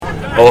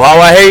Oh, how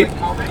I hate.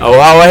 Oh,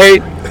 how I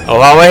hate.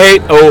 Oh, how I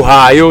hate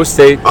Ohio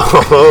State.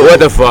 Oh. What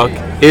the fuck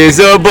is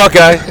a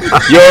Buckeye?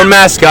 Your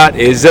mascot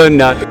is a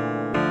nut.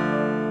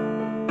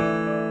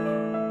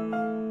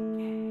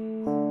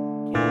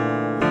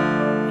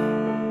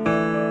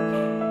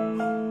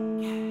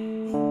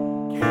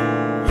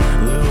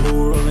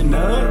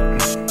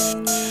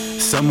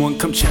 Someone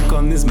come check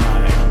on this mic.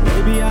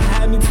 Maybe I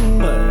had me too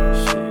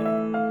much.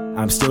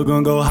 I'm still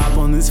gonna go hop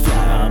on this fly.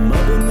 I'm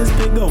up in this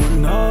pit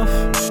going off.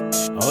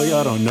 Oh,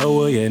 y'all don't know,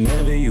 well, yeah,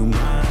 never you mind.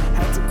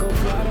 Had to go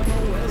fly to the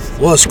west.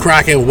 What's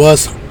cracking?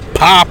 What's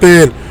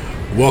popping?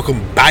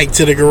 Welcome back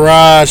to the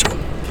garage.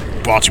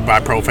 Brought to you by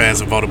Pro Fans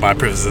and voted by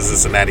Privileges.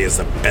 Cincinnati is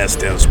the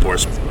best damn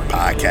sports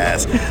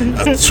podcast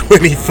of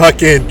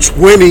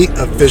 2020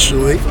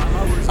 officially.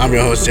 I'm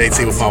your host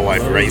JT with my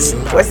wife Racing.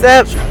 What's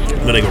up?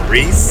 My nigga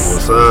Reese.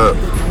 What's up?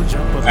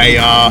 Hey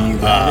y'all,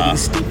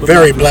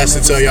 very blessed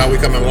to tell y'all we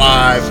coming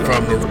live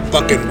from the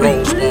fucking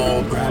Rose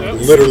Bowl,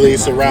 literally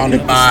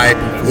surrounded by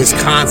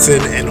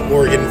Wisconsin and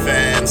Oregon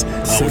fans.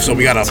 So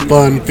we got a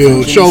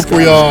fun-filled show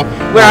for y'all.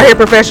 We're out here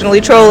professionally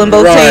trolling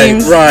both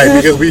teams. Right,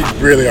 because we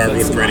really aren't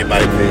rooting for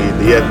anybody.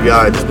 The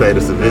FBI just paid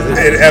us a visit.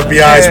 And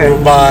FBI's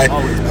moving by.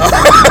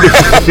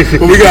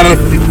 But we got a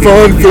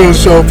fun-filled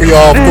show for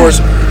y'all. Of course,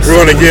 we're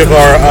going to give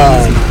our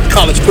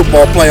college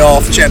football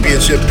playoff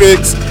championship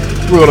picks.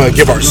 We're going to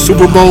give our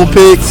Super Bowl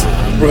picks.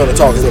 We're going to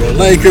talk a little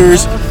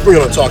Lakers. We're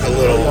going to talk a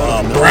little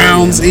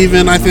Browns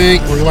even, I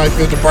think. We might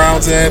fit the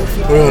Browns in.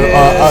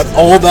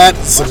 All that,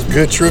 some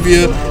good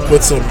trivia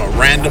with some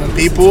random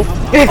people.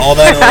 All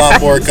that and a lot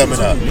more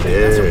coming up.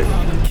 Yeah.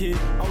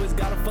 Always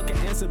got a fucking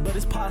answer, but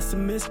it's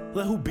posthumous.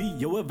 Let who be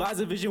your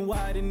advisor, vision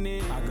wide and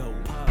in. I go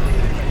pop.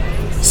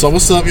 So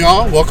what's up,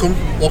 y'all? Welcome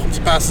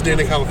to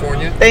Pasadena,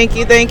 California. Thank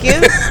you.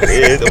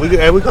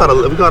 Yeah, we got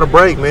a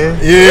break, man.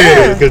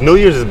 Yeah. Because New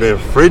Year's has been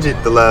frigid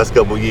the last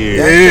couple years.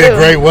 Yeah, true.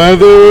 great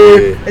weather.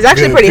 Yeah. It's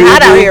actually Good pretty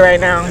hot people. out here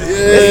right now. Yeah.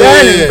 The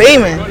sun is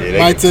beaming. Yeah,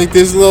 Might take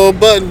this little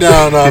button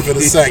down off in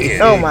a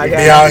second. Oh my God.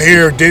 Be out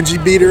here, dingy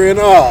beater and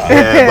all.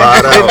 Yeah,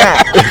 but I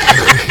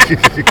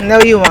No,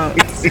 you won't.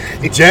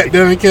 Jet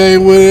done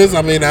came with us.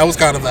 I mean, that was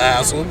kind of a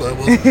hassle, but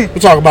we'll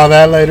talk about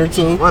that later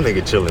too. my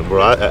nigga chilling,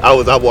 bro. I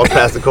walked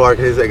past the car a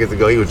few seconds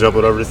ago. He was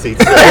jumping over the seat.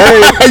 He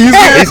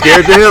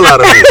scared the hell out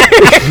of me.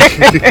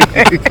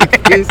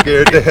 He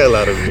scared the hell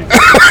out of me.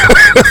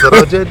 So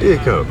that Jet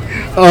did come.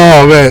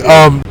 Oh man,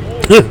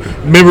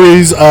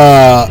 memories.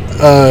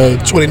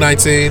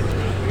 2019.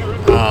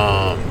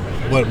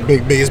 What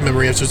biggest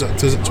memory of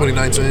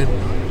 2019?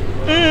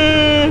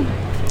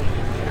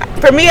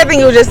 For me, I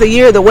think it was just the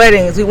year of the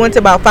weddings. We went to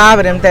about 5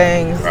 of them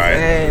things. Right.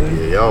 And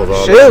Yeah, y'all was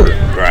all shoot. over.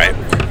 Right.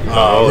 The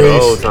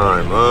whole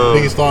time.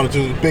 Biggest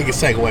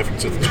takeaway from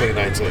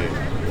 2019.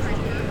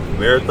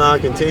 Marathon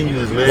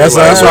continues, man. That's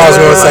what I was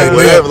gonna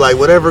say.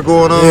 Whatever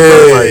going on, Yeah,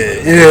 bro,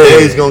 the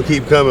days gonna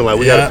keep coming. Like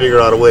we Yeah. gotta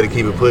figure out a way to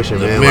keep it pushing,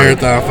 The man.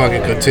 marathon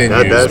fucking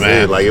continues, That's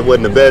man. it. Like it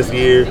wasn't the best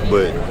year,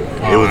 but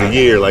it was a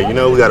year. Like we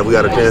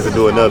got a chance to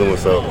do another one.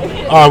 So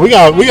All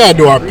right, we gotta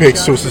do our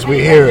picks too since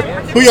we're here.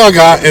 Who y'all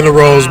got in the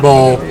Rose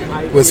Bowl?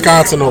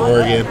 Wisconsin or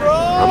Oregon?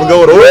 I'm gonna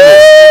go with Oregon.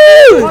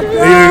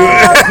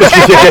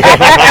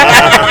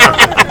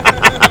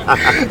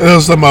 There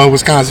was some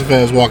Wisconsin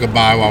fans walking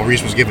by while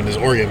Reese was giving his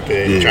Oregon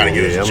pick, trying to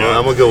get his I'm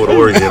jump. gonna go with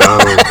Oregon.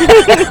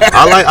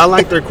 I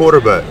like their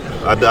quarterback.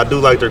 I do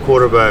like their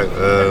quarterback.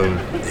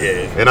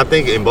 And I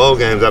think in bowl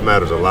games that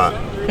matters a lot.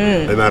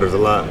 It matters a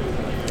lot.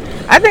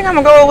 I think I'm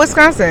going to go with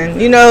Wisconsin.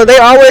 You know, they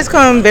always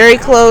come very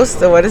close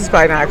to, well, this is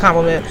probably not a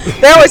compliment.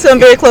 They always come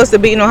very close to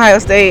beating Ohio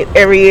State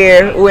every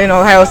year when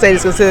Ohio State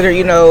is considered,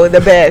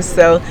 the best.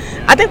 So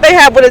I think they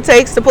have what it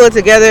takes to pull it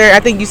together. I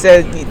think you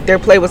said their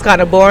play was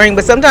kind of boring,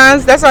 but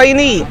sometimes that's all you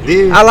need.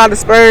 Yeah. A lot of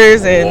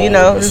Spurs and,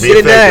 just get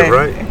it done.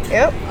 Right?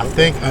 Yep. I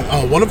think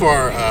one of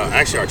our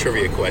our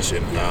trivia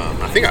question.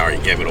 I think I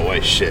already gave it away.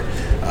 Shit,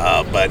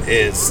 but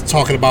it's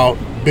talking about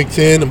Big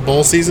Ten and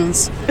bowl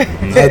seasons.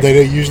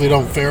 They usually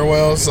don't fare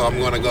well, so I'm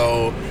going to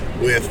go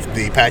with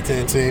the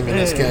Pac-10 team in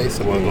this case.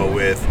 I'm going to go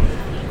with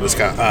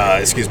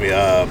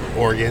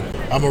Oregon.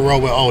 I'm going to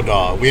roll with Old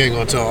Dog. We ain't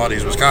going to tell all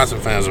these Wisconsin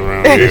fans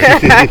around here, but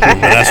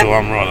that's who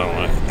I'm rolling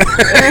with.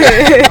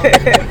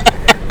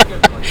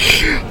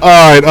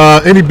 All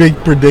right, any big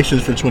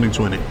predictions for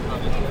 2020?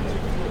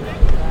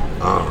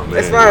 Oh man.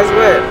 As far as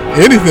what?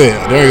 Anything.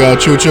 There you go,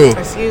 choo-choo.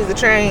 Excuse the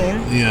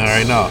train. Yeah,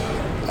 right now.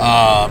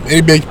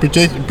 Any big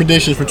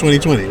predictions for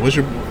 2020?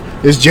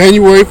 It's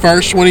January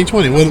 1st,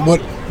 2020.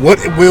 What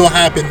will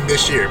happen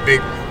this year?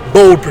 Big,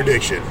 bold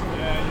prediction.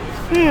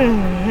 The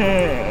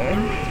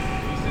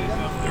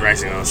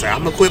racing gonna say,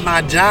 I'm gonna quit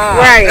my job.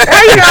 Right.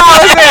 How you know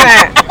all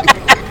that?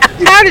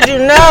 How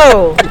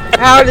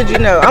did you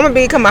know? I'm gonna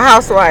become a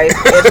housewife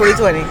in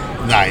 2020.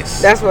 Nice.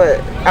 That's what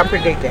I'm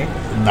predicting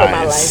for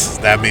my life. Nice.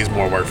 That means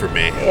more work for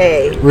me.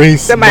 Hey,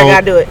 Reese, somebody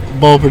gotta do it.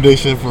 Bold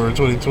prediction for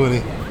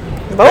 2020.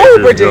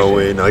 Bold prediction. Gonna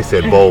win. No, he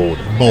said bold.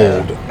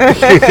 Bold.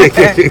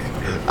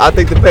 I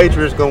think the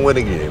Patriots gonna win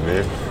again,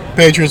 man.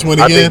 Patriots win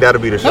I again. think that'll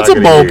be the shock. That's a of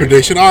the bold year.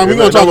 prediction. All right, we're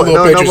gonna talk a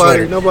little Patriots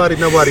later.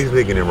 Nobody's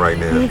picking him right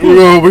now.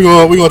 We're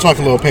gonna talk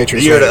a little The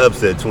Patriots year later. to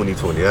upset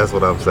 2020. That's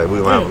what I'm saying.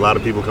 We're gonna have a lot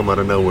of people come out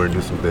of nowhere and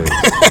do some things.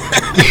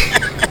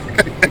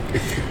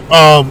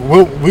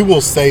 We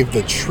will save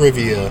the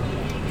trivia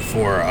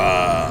for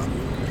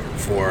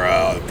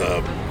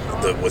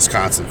the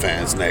Wisconsin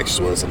fans next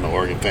to us and the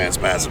Oregon fans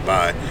passing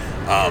by.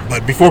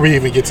 But before we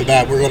even get to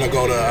that, we're going to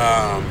go to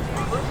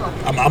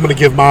I'm going to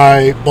give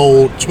my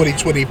bold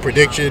 2020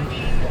 prediction.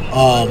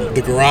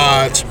 The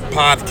Garage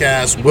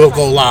podcast will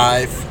go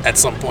live at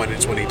some point in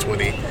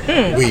 2020.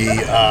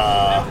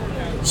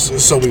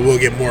 So we will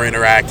get more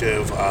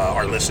interactive.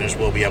 Our listeners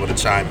will be able to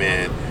chime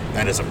in.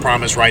 That is a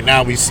promise. Right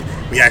now, we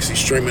actually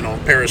streaming on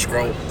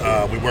Periscope.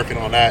 We're working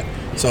on that.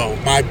 So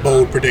my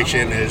bold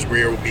prediction is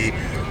we will be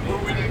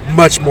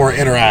much more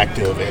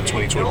interactive in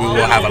 2020. We will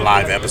have a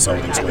live episode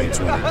in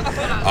 2020.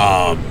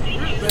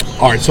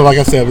 All right. So like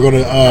I said, we're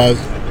going to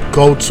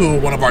go to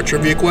one of our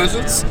trivia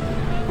questions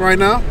right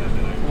now.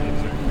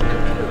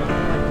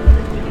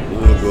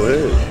 Go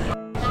ahead.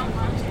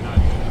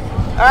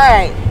 All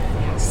right.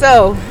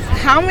 So,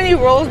 how many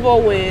Rose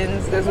Bowl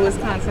wins does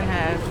Wisconsin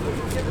have?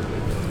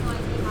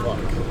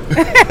 Is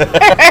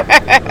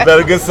that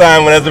a good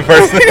sign when that's the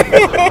first thing?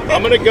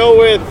 I'm going to go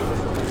with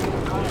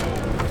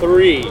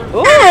 3. Ooh, ding,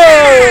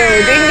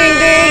 ding,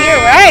 ding.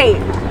 You're right.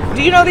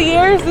 Do you know the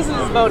years? This is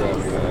bonus.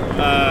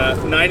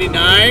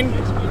 99,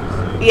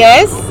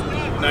 Yes.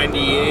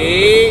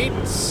 98,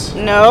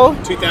 No.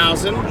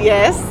 2000,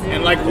 Yes.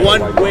 and like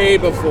one way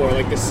before,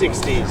 like the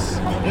 60s.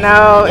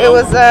 No. It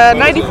was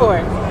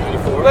 94.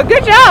 94. Well,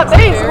 good job.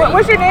 Thanks.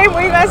 What's your name?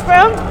 Where are you guys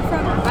from?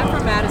 I'm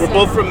from Madison. We're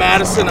both from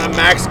Madison. I'm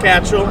Max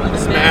Catchell.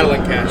 This is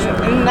Madeline Catchell.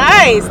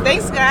 Nice.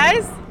 Thanks,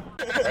 guys.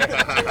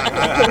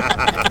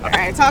 All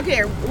right, talk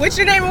here. What's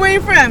your name and where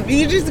you from?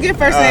 You just get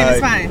first name, it's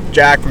fine.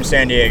 Jack from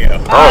San Diego.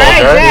 All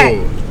right,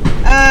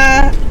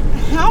 Jack.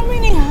 How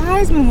many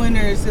Heisman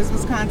winners does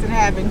Wisconsin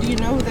have, and do you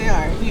know who they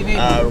are? Do you name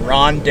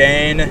Ron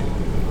Dane.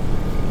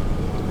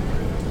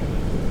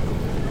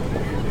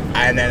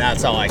 And then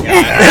that's all I got. Did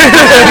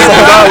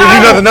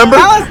you know the number?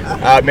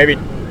 Maybe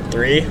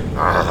 3.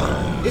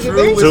 Is it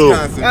three? 2.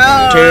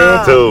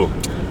 Oh.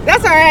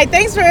 That's all right.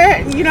 Thanks for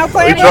playing. We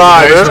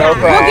tried.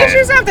 We'll get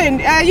you something.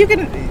 You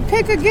can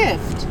pick a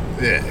gift.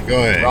 Yeah, go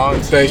ahead. Wrong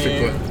Thanks for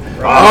team. playing.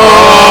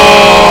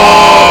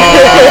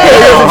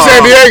 You're from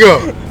San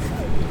Diego.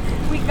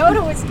 We go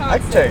to Wisconsin. I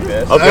can take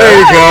this. Okay. There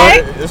you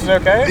go. This is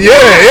okay? Yeah.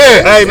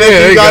 Hey, man,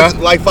 there you you guys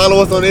go.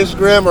 follow us on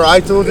Instagram or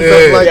iTunes or Yeah.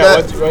 something like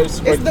that? What's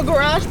It's the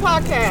Garage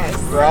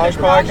Podcast. Garage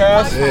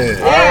Podcast?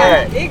 Yeah.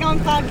 Yeah. Big on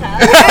podcast.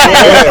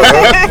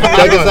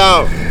 Check us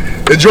out.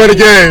 Enjoy the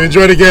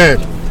game.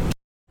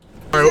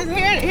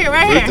 Here,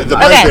 right here. The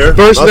Okay. there.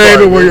 First I'm name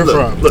sorry. and where you're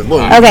Look, from.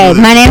 Look, Okay,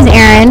 my name's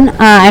Erin.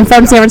 I'm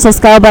from San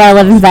Francisco, but I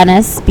live in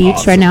Venice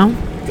Beach right now.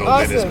 Go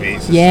Awesome.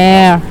 Venice Beach.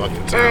 Yeah. Fucking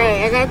All town.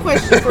 right, I got a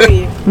question for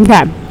you.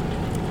 Okay.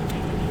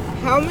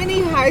 How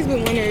many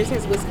Heisman winners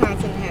has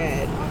Wisconsin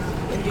had?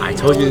 And do I you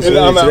told you know- this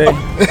earlier today.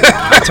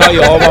 I tell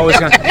you all about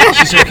Wisconsin.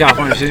 She's from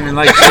California. She didn't even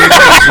like.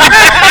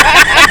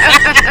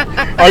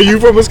 Are you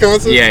from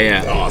Wisconsin?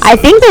 Yeah. Awesome. I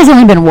think there's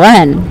only been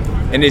one.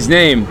 And his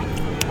name,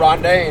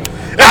 Ron Dane.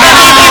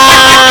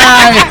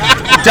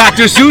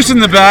 Dr. Seuss in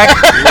the back,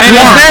 and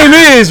his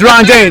name is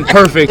Ron Dane.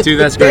 Perfect, dude.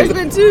 That's There's great.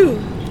 been 2.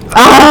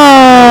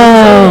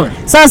 Oh.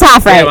 So it's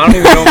half right. Damn, I don't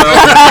even know about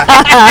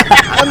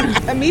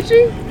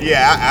Amitri?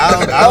 Yeah, I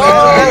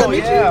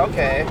yeah,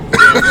 okay.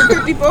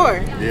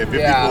 54. Yeah,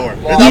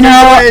 54. You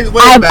know,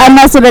 I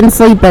must have been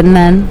sleeping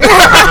then.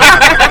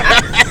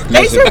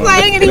 Thanks for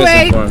playing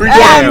anyway. Listen for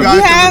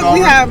him.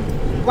 We have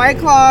White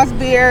Claws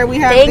beer. We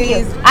have Thank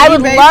these. you. I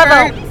would Green Bay love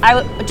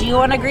shirts. Do you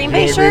want a Green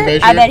Bay want a Green shirt? Bay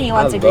I shirt? bet he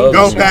wants a Green Bay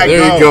Go shirt. back, There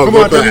you go. go, Come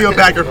go on, tell back. me you're a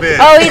Packer fan.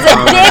 Oh, he's a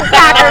big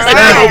Packers Let's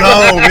fan.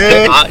 go,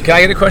 man. Can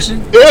I get a question?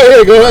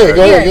 Yeah, go ahead.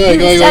 Here, you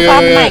can step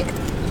on the mic.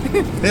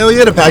 Hell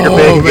yeah, the Packer Oh,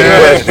 fan. Get a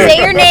man. question. Say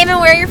your name and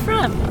where you're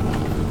from.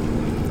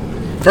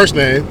 First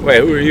name.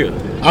 Wait, who are you?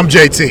 I'm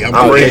JT. I'm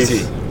I'm from Reese.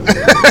 JT.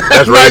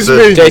 That's Nice to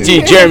meet racist. you.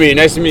 JT, Jeremy,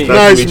 nice to meet you.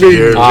 Nice to meet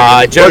you.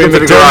 Jeremy. Jeremy Welcome to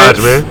the garage,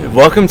 McDermott. man.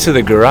 Welcome to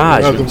the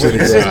garage. Welcome to the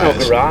This is no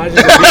garage.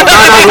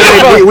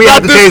 garage. We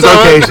have to change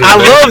location. I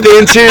love the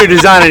interior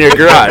design in your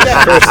garage.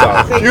 First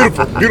off,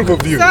 Beautiful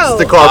view. So,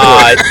 the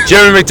carport.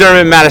 Jeremy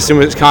McDermott, Madison,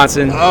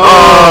 Wisconsin.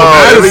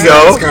 Oh, there we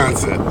go.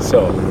 Wisconsin.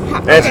 So,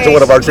 Answer to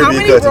one of our how trivia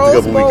many questions a Rose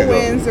couple Bowl weeks ago.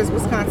 wins does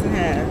Wisconsin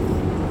have?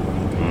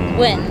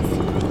 Wins.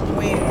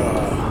 Wins.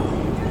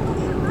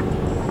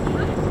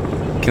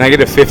 can I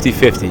get a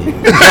 50-50?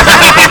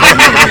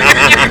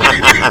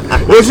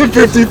 What's a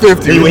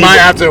 50-50? We We- might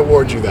have to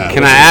award you that.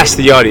 Can I ask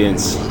the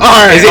audience? All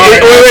right. Is it, all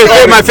right.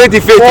 wait, my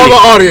 50-50. Poll the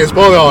audience.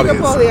 Poll the You can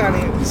audience. poll the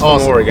audience. It's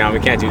from Oregon. We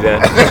can't do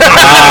that.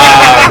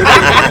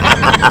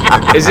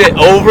 Is it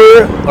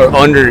over or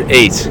under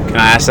 8? Can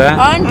I ask that?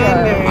 Under.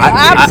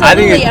 I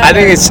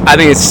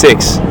think it's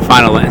 6.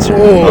 Final answer.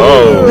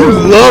 Oh, you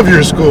love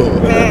your school.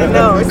 Man,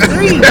 no, it's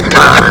 3.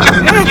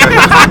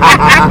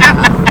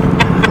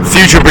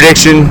 future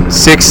prediction: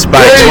 6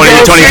 by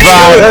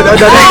 2025.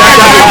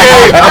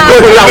 I'm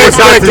good with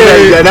Wisconsin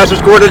today. That's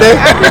your score today?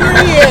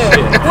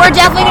 We're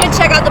definitely going to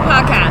check out the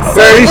podcast.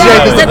 Very Is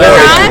it the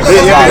garage?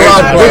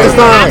 With the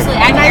sign.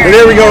 Absolutely. I'm here. And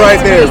there we go right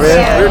there,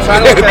 man.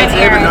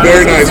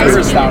 Very nice.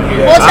 We'll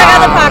check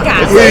out the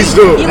podcast. Please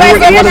do. You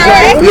guys live in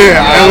LA?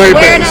 Yeah, LA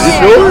Where in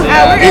based.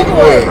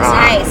 LA?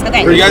 Nice.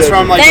 Okay. Are you guys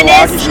from like Venice,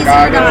 Milwaukee, he's in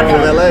Chicago?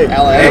 Redondo. LA.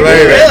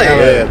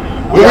 Really?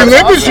 Well, we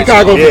lived in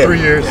Chicago for 3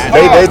 years.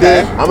 They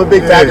did. I'm a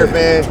big Packer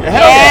fan.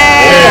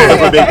 Yeah.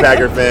 I'm a big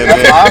Packer fan,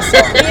 man.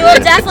 We will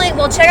definitely,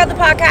 we'll check out the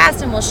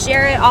podcast and we'll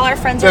share it. All our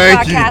friends are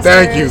podcasters.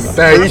 Thank you.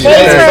 Thanks for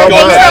letting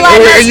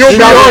us And you'll be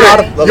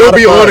on it. You'll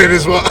be on it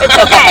as well. It's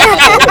okay.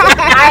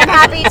 I'm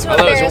happy to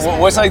embarrass So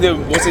what's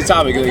the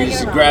topic? Like,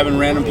 just grabbing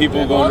random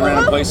people, going to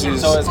random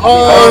places. It's So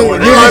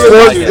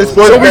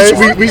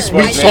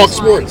we talk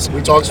sports.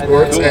 We talk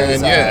sports,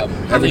 and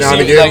every now and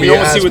again like, we you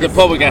almost ask. see what the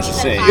public has to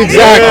say.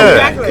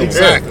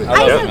 Exactly. I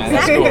love it, man.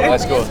 That's cool.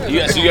 That's cool. So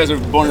you guys are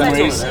born and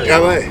raised?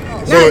 LA.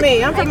 Not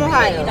me. I'm from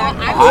Ohio.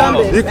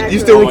 You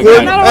still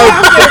recording? I'm not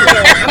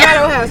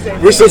Ohio State.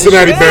 We're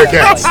Cincinnati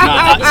Bearcats.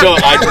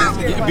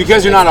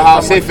 Because you're not a Ohio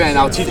State fan,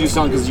 I'll teach you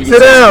something because you can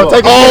Sit down.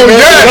 Take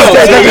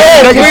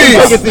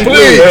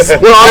Please.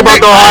 We're all about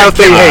the Ohio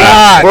State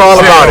hate. We're all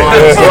about it.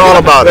 We're all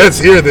about it. Let's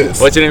hear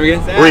this. What's your name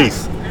again?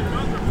 Reese.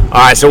 All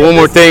right, so one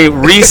more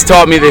thing. Reese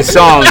taught me this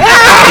song.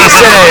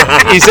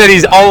 He said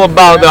he's all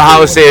about the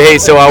Ohio State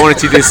hate, so I wanted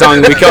to do this song.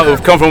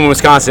 We've come from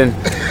Wisconsin.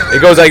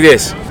 It goes like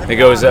this. It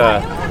goes, oh,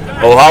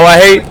 how I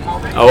hate,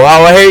 oh,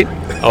 how I hate,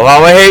 oh,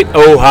 how I hate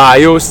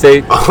Ohio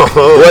State.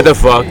 What the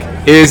fuck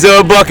is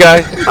a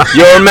Buckeye?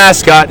 Your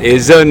mascot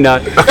is a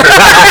nut.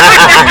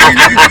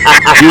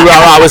 You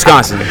rah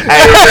Wisconsin.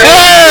 Hey,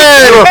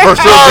 you're for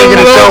sure bringing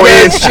the show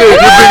in.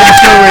 You're bringing the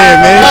show in,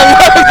 man.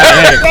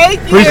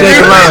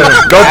 Appreciate the line.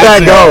 Go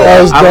back, go.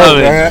 I love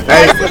it.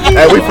 Hey,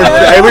 we for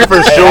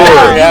sure.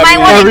 You might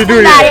want to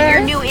do that in your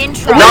new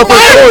intro. No, for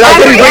sure.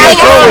 That's what he's bringing the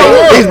show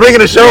in. He's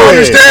bringing the show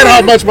in. Understand how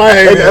much my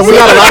hate is. And we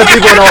got a lot of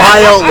people in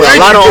Ohio, a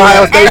lot of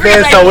Ohio State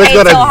fans, so it's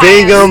gonna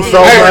ding them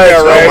so much.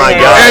 Oh my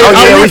God! Hey, Oh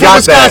yeah, we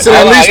got that. Wisconsin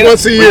at least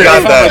once a year. We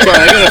got that. I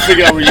gotta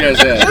figure out where you guys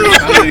at. I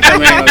need to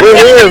come in. We're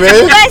here, You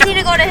man. guys need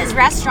to go to his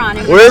restaurant.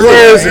 And Where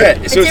is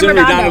it? So it's in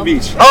Redondo Redondo.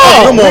 Beach.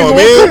 Oh, come on, Come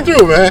man.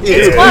 through, man.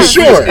 Yeah.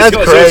 Sure. That's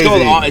crazy.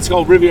 It's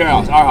called Riviera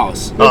House, our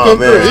house. Oh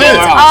man. Our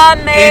house.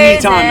 Amazing.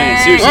 Anytime, man.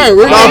 All Seriously. right,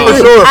 we're No, for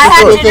going sure. I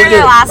had For dinner sure.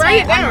 there last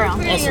night. Unreal.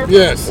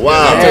 Yes. Wow.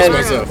 I'll test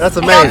myself. That's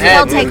They'll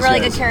amazing. take really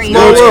good care of you.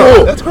 No, it's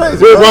cool. That's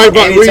crazy. We're right by.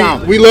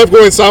 Anytime. We love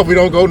going south. We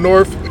don't go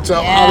north to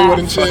Hollywood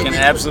and shit. Fucking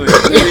absolutely.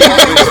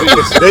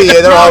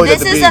 They're No, always at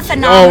this the is a beach.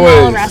 phenomenal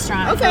Always.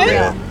 restaurant. For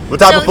real. What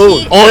type of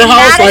food? Our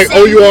house, like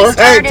O-U-R?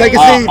 Hey, take a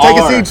seat. Take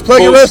a seat.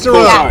 Plug your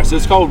restaurant. So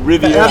it's called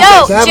Riviera.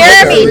 Yo, Have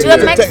Jeremy, a- do you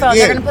have a microphone?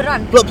 yeah. They're gonna put it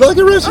on. Plug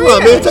your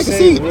restaurant, man. Take a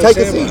seat. Take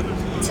a seat.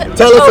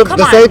 Tell us come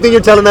the on. same thing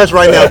you're telling us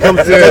right now. Come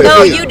take a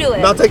No, seat. you do it.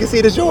 No, take a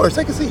seat. It's yours.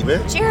 Take a seat,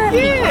 man.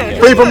 Jeremy.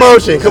 Free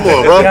promotion. Come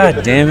on, bro.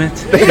 God damn it.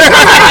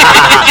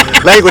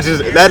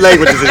 That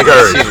language is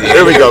encouraged.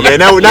 Here we go, man.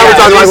 Now we're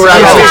talking like we're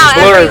at home.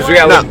 Blurbs. We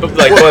got like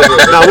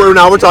buzzwords.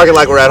 Now we're talking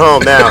like we're at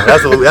home now.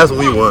 That's what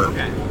we want.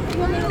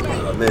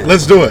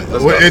 Let's do it.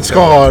 It's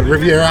called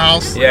Riviera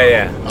House.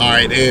 Yeah. All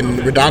right, in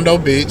Redondo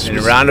Beach. In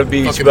Redondo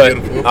Beach, Fucking but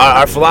beautiful.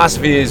 our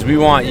philosophy is we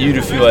want you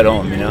to feel at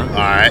home, you know? All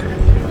right.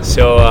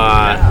 So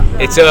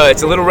it's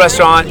a little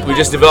restaurant we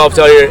just developed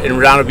out here in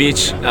Redondo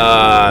Beach.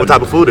 What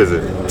type of food is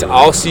it? It's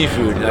all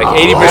seafood, like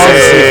 80%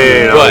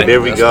 Hey, seafood. But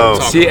there we go.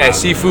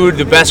 seafood,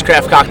 the best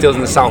craft cocktails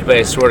in the South Bay.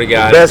 I swear to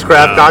God. Best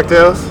craft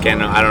cocktails? I don't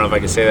know if I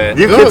can say that.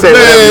 You can say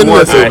whatever you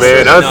want to, man,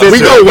 man. no, Uncensored. We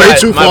go way My-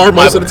 too my- far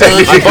my- most of the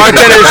time. My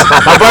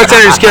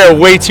bartenders care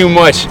way too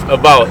much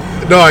about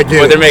No, I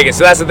get what they're it. making,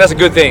 so that's a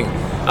good thing.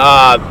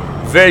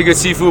 Very good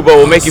seafood, but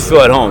we'll make you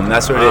feel at home.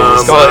 That's what it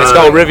is. It's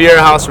called Riviera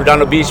House,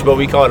 Redondo Beach, but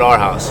we call it our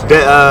house.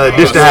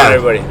 Dish to Not have.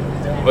 everybody.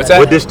 What's that?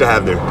 What dish to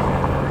have there?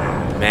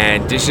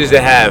 Man, dishes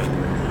to have.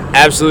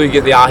 Absolutely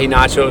get the ahi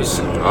nachos.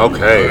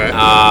 Okay.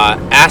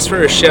 Ask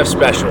for a chef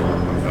special.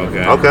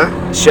 Okay.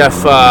 Chef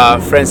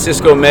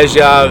Francisco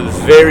Mejia,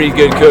 very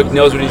good cook,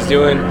 knows what he's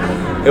doing.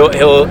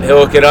 He'll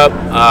hook it up.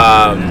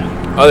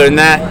 Other than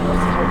that,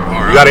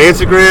 You got an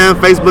Instagram,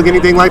 Facebook,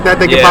 anything like that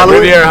they can yeah, follow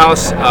it? Riviera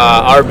House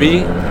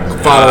RB.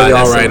 Follow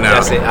y'all that's right it, now.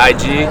 That's it,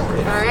 IG. All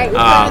right, we're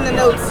putting in the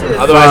notes too.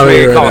 Otherwise, Follow we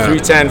you can call right now.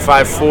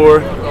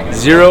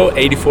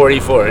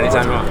 310-540-8484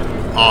 anytime you want.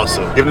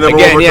 Awesome. Give the number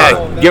Again, one more yeah,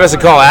 time. give us a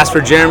call. Ask for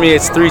Jeremy.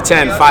 It's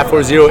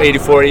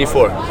 310-540-8484.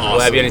 We'll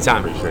have you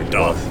anytime.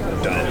 Dope. We're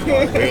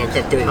gonna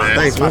come through, man.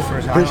 Thanks, man.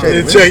 Appreciate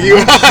it. And check you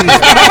out.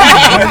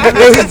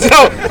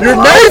 You're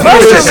made for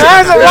this.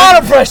 There's a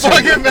lot of pressure.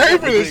 Fucking made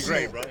for this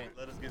shit.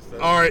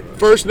 All right,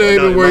 first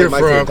name and where you're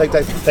from. Take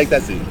that seat.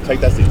 Take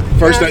that seat.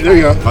 First name, there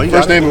you go. Oh, you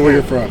First got it. name and where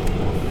you're from.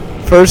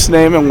 First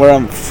name and where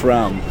I'm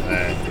from.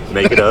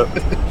 Make it up.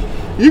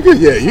 You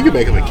can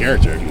make him a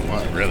character if you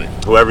want, really.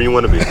 Whoever you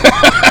want to be.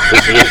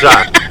 This is your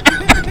shot.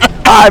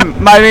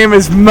 My name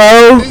is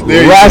Mo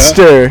There you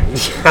Lester.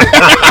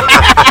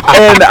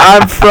 And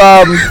I'm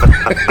from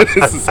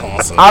This is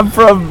awesome. I'm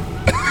from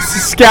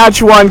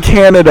Saskatchewan,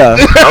 Canada.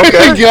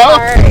 Okay.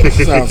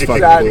 Sounds fucking cool.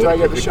 Do I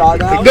get the shot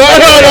now? No,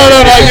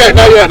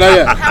 not yet.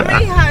 How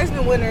many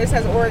Heisman winners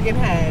has Oregon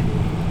had?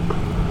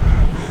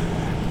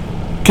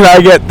 Can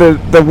I get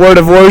the word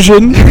of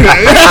origin? Can I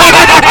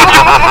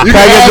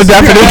get the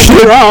definition?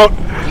 You can ask it out.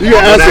 You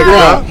want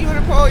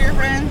to poll your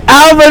friend?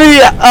 How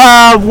many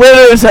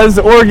winners has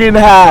Oregon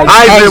had?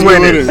 Heisman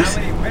winners.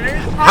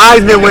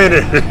 Heisman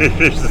winners.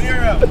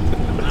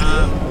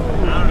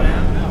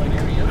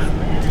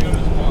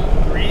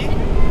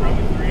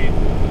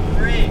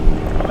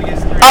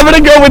 I'm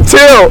gonna go with 2.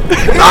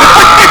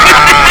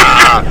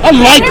 I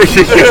like it. Is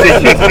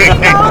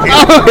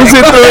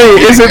it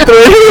 3? Is it 3?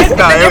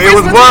 No, it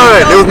was 1.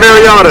 It was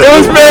Mariota. It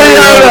was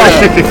Mariota.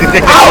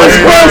 I was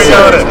close.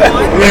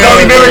 It was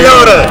only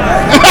Mariota.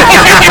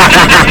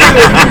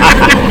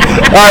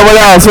 All right, what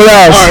else? What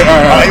else? All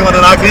right. You want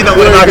to knock a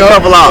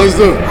couple out? Let's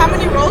do it. How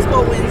many Rose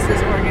Bowl wins does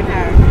Oregon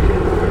have?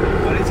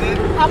 What is it?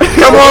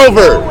 Come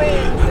over.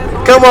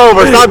 Come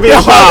over. Stop being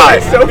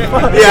shy.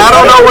 Yeah, I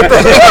don't know what the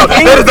hell.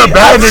 That is a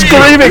bad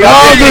Screaming.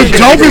 Oh, the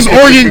dopest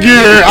Oregon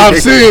gear I've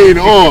seen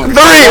on.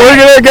 3. We're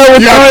gonna go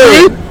with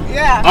 3.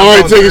 Yeah. All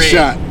right, take a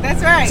shot.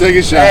 That's right. Take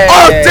a shot.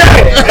 Oh,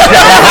 dang!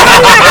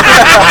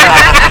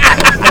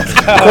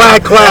 Quack,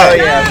 quack.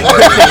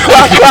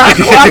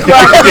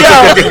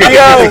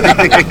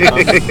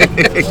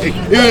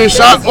 Either a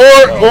shot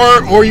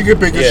or you can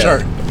pick a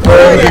shirt.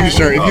 Pick a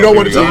shirt. If you don't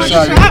want to take a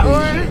shot.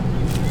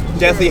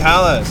 Deathly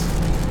Hallows.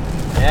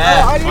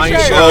 Yeah. On your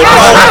shirt.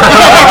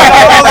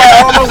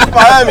 Almost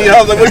behind me. I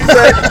was like, what you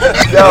say?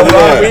 Yo,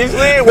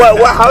 Weasley,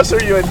 what house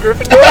are you in?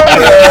 Gryffindor?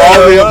 All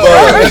the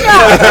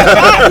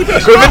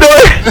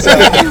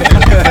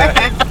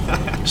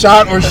Gryffindor.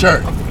 Shot or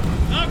shirt?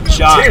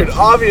 Shot. Dude,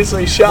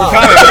 obviously shot.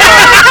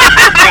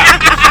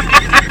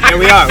 Yeah,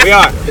 we are. All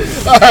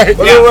right.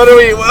 What are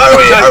we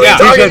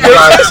talking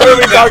business? What are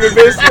we talking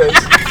business?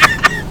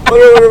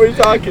 What are we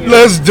talking about?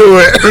 Let's do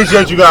it.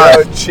 Appreciate you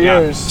guys.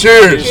 Cheers.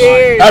 Cheers.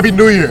 Happy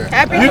New Year.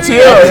 Happy You New too.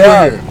 Year.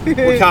 Yeah.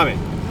 We're coming.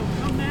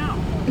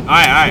 All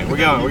right, we're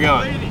going. All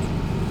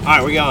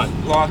right, we're going.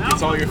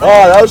 It's all your fault.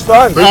 Oh, that was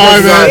fun. All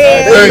right, man.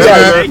 Thanks,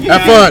 man.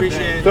 Have fun.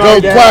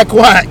 Go quack,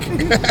 quack.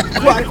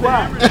 Quack,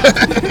 quack.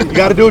 You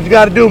got to do what you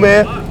got to do,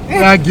 man.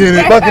 I get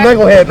it. Fucking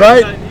knucklehead,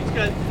 right?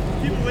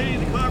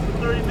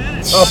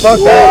 Oh, fuck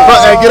that.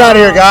 Fuck that. Get out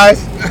of here, guys.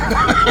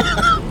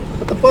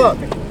 What the fuck?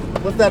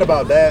 What's that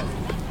about, Dad?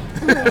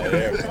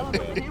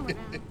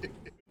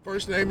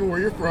 First name and where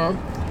you're from.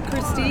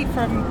 Christy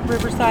from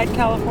Riverside,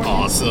 California.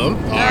 Awesome.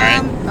 All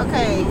right.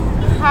 Okay.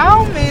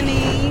 How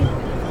many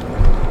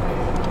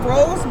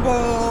Rose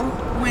Bowl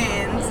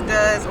wins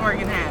does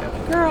Oregon have?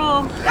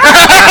 Girl.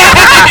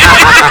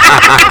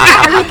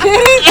 Are you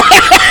kidding?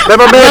 Let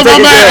my man take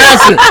a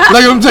guess. Answer.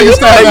 Let him take a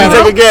stab at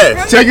Take a it.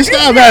 guess. Take a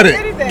stab at it.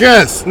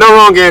 Guess. No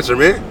wrong answer,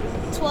 man.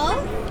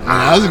 12?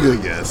 That was a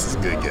good guess. That's a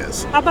good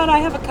guess. How about I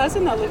have a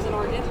cousin that lives in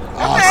Oregon?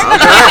 Awesome.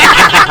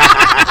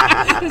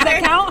 Does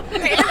that count?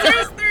 The answer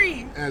is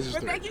 3. Answer's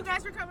But 3. thank you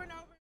guys for coming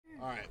over.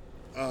 All right.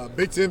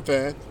 Big Ten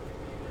fan.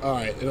 All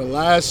right. In the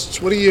last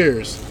 20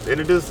 years.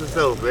 Introduce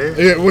yourself, man.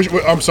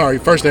 I'm sorry.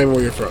 First name and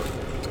where you're from.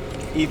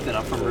 Ethan,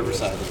 I'm from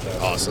Riverside.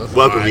 Awesome.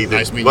 Welcome, All right, Ethan.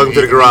 Nice meeting Welcome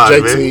you. to the garage,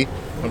 JT. man.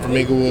 I'm from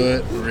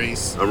Inglewood.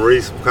 Reese. I'm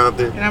Reese from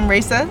Compton. And I'm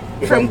Risa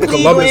From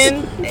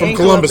Cleveland. From and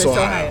Columbus,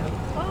 Ohio.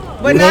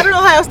 But not an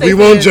Ohio State We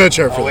won't fan. judge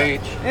her for that.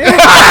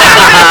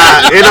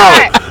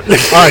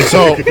 All right,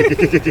 so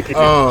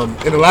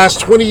in the last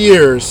 20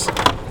 years,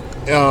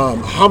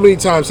 how many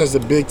times has the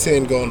Big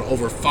Ten gone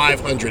over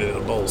 500 in a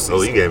bowl season?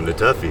 Oh, you gave him the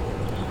toughie.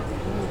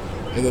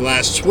 In the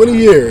last 20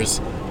 years,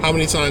 how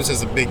many times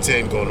has the Big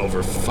Ten gone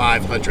over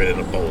 500 in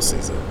a bowl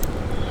season?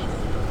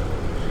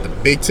 The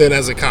Big Ten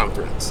as a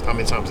conference, how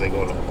many times have they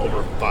gone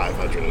over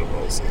 500 in a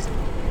bowl season?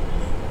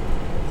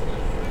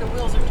 The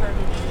wheels are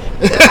turning.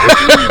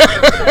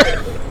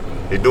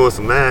 He's doing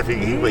some math. He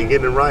ain't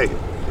getting it right.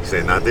 He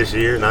said, not this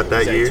year, not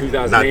that year,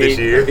 not 2008. this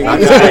year. I think Not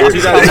it was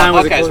this year. 2009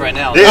 was a Buckeyes close. right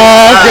now. Yeah.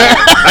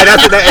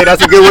 Oh, okay. Hey,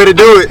 that's a good way to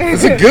do it.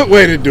 It's a good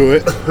way to do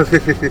it.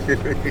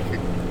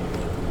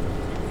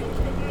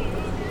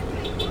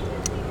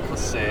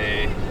 Let's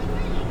say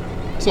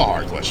It's a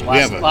hard question.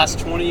 last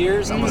 20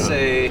 years. I'm gonna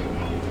say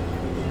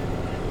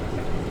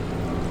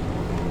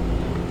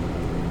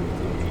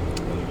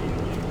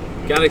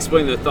Gotta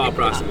explain the thought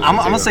process. I'm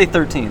gonna say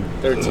 13.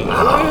 13.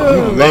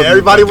 Man,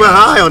 everybody went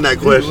high on that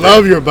question.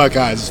 Love your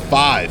Buckeyes. It's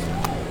 5.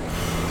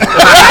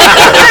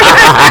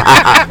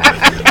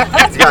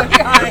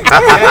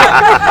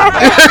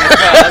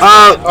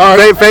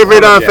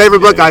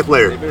 Favorite Buckeye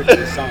player.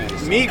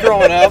 Me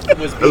growing up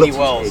was Beanie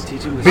Wells.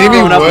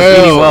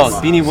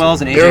 Beanie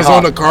Wells and AJ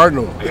Arizona Hawk.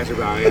 Cardinal. I got your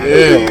brown.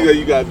 Yeah.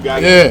 You got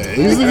Yeah,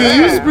 he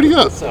was pretty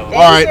good. All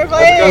right.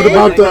 What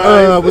about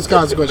the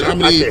Wisconsin question? How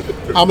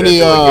many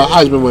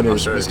Heisman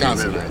winners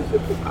Wisconsin had?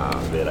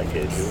 Man, I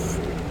can't do it.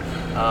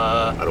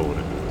 I don't want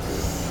to do it.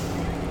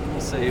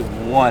 We'll say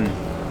 1.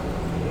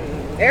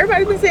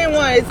 Everybody's been saying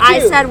one. It's two. I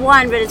said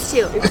one, but it's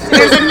two.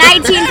 There's a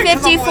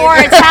 1954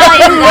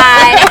 Italian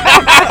guy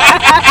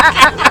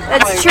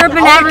that's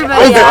chirping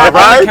everybody up.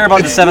 I don't care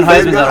about the 7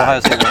 Heisman's at Ohio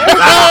State.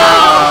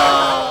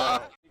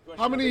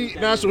 How many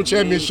national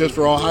championships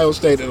for Ohio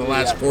State in the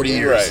last 40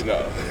 years? Right,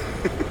 no.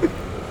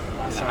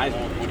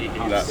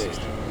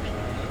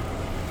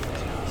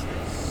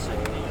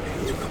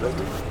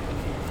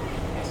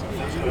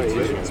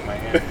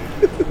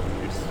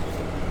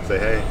 Say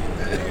hey.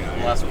 In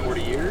the last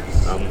 40 years?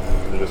 I'm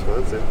from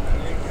Wisconsin.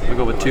 We'll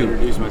go with 2.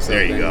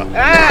 There you go.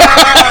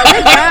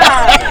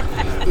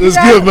 That's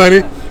good,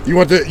 buddy. You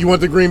want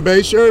the Green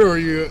Bay shirt or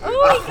you?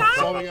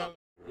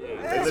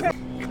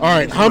 All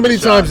right. How many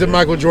times did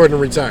Michael Jordan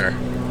retire?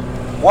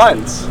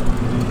 Once.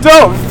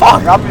 Dude,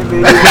 fuck, I'm in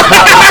the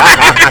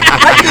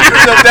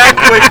that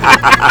quick.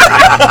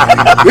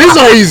 These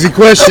are easy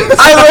questions.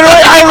 I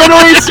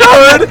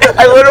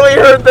literally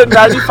heard the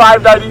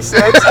 95,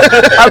 96.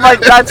 I'm like,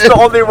 that's the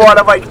only one.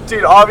 I'm like,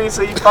 dude,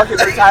 obviously he fucking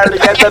retired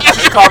again. That's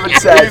just common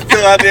sense. He's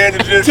still out there in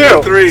the gym.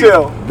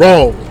 2.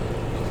 Bro,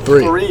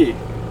 3. 3.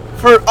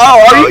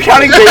 Are you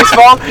counting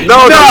baseball?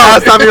 No, the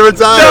last time he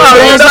retired. No,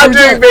 he's not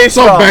doing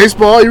baseball. So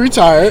baseball, he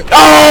retired.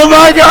 Oh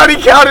my God, he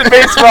counted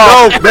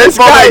baseball. No,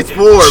 baseball is 4,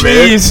 man.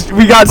 Jeez,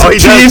 we got some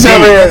cheese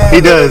over here.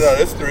 He does. No,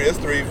 it's 3. It's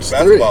 3.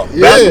 Basketball.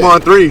 Yeah. Basketball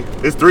 3.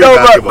 It's 3 no,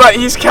 basketball. but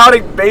he's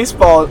counting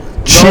baseball.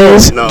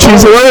 Cheese. No.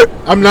 Cheese alert.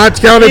 I'm not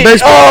counting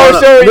baseball.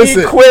 Oh, so Listen.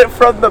 he quit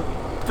from the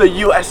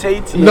USA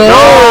team.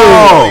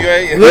 No.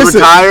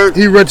 Listen,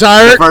 he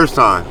retired the first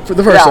time. For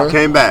the first time.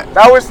 Came back.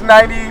 That was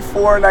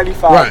 94,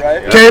 95, right?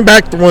 Yeah. Came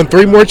back, won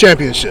 3 more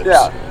championships.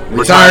 Yeah.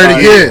 Retired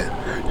again.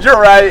 You're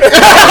right. He came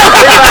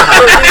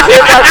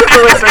back to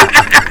the Wizards.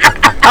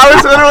 I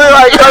was literally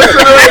like,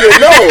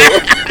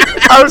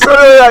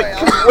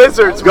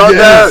 Wizards, go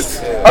Ducks.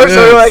 I was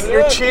literally like,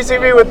 you're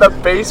cheesing me with the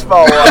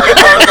baseball one.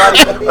 I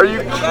was like, are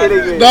you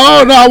kidding me?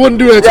 No, I wouldn't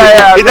do that to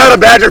you. He's not a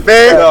Badger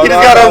fan. He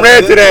just got on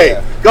red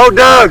today. Go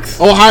Ducks!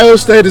 Ohio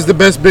State is the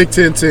best Big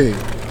Ten team,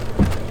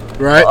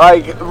 right?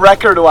 Like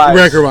record-wise.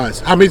 Record-wise.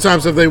 How many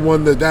times have they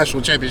won the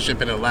national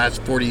championship in the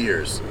last 40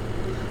 years?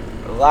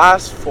 The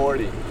last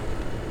 40.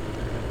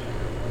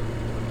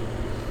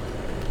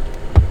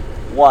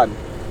 1.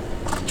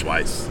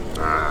 Twice.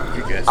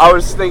 You guess. I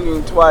was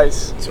thinking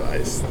twice. You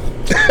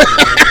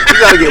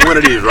gotta get one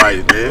of these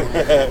right, man.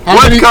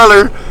 What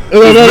color?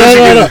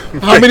 No.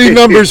 How many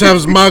numbers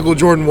has Michael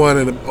Jordan worn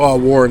in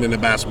a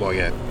basketball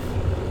game?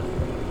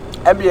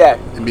 NBA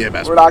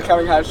basketball. We're not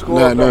counting high school.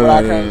 We're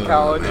not counting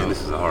college. Man,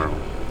 this is horrible.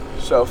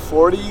 So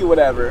 40,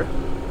 whatever.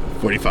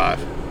 45.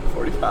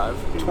 45.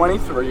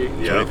 23.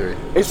 Yeah. 23.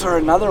 Is there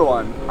another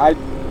one? I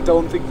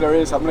don't think there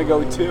is. I'm gonna go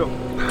with 2. 3.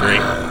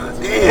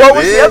 What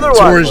was the other one?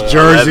 Tore his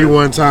jersey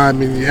one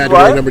time and he had to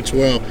wear number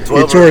 12. He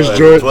tore his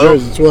jersey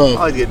 12.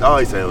 Oh,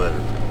 he said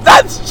 11.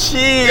 That's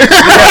cheese.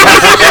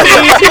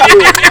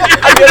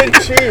 I'm getting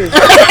cheese.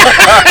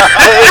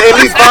 At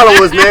least follow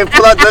us, man.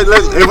 Pull out.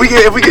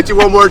 If we get you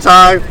one more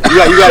time,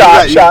 you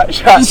got shot.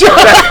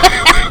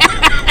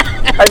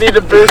 I need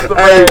to boost the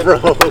brain. Hey, bro.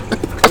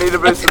 I need to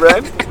boost the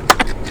brain.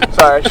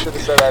 Sorry, I should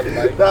have said that.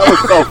 That was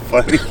so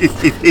funny.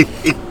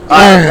 All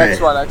right,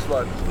 next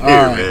one. Here,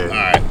 man. All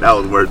right. That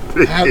was worth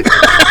it.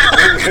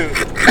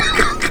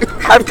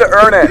 Have to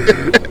earn it.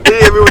 He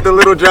hit me with the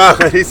little John.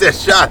 He said,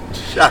 shot.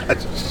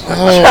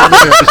 Oh,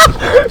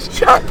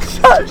 shot.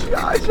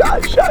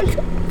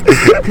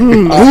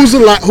 Who's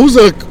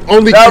the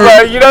only? No,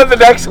 but you know the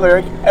next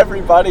lyric.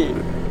 Everybody.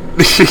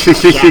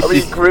 Are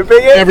we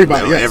grouping it?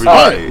 Everybody. Yes.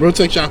 Everybody. Right. We'll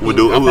take shots. We'll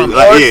do it. What's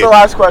the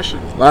last question?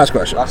 Last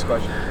question.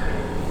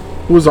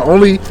 Who was the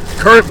only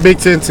current Big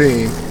Ten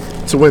team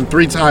to win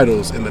 3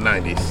 titles in the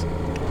 90s?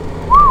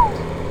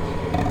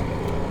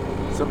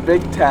 So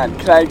Big Ten.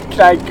 Can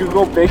I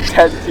Google Big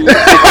Ten teams?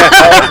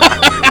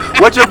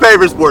 What's your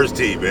favorite sports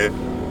team, man?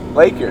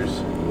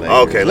 Lakers.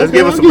 Okay, let's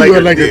give us some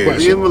Lakers.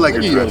 Give him a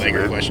Laker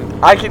question.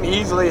 I can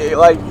easily,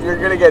 you're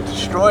going to get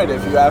destroyed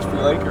if you ask me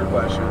Laker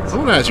questions. I'm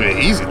going to ask you an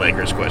easy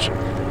Lakers question.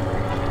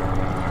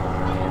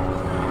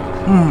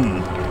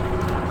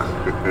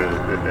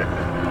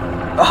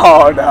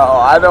 Oh, no.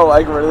 I don't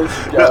like where this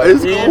is going.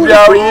 You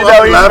know he's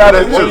about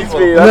to cheese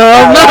me. No,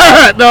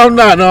 I'm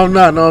not.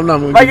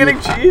 Am I getting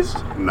cheesed?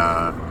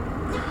 Nah.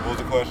 What was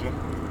the question?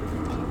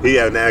 He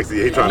hadn't asked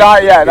you.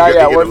 Not yet.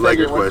 We're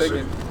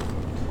thinking.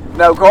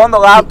 No, go on the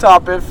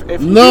laptop if you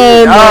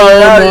No.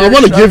 I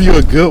want to give you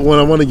a good one.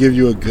 All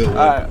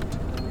right.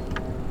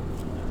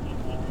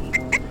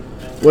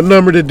 What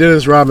number did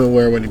Dennis Rodman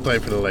wear when he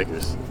played for the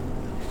Lakers?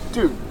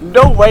 Dude,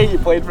 no way he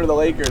played for the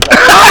Lakers.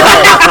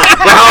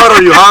 How old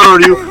are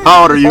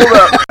you? Hold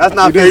up. That's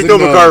not fair. He's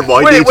doing a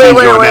curveball. Wait, whoa.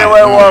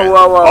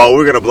 Oh,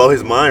 we're going to blow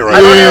his mind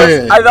right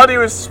now. I thought he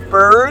was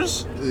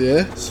Spurs.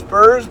 Yeah.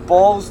 Spurs,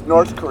 Bulls,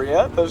 North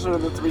Korea. Those are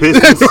the 3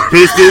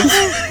 Pistons.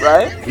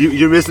 Right?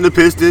 You're missing the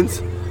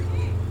Pistons.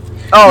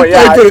 Oh,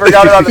 yeah. I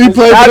forgot about the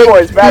Bad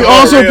Boys. He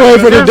also played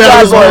for the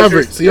Dallas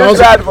Mavericks. He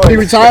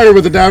retired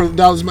with the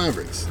Dallas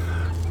Mavericks.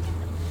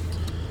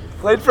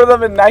 Played for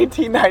them in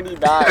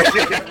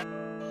 1999.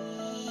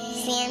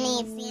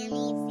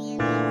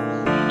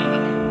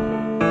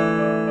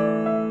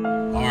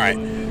 right.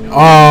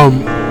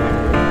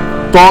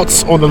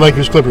 Thoughts on the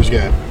Lakers-Clippers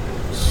game?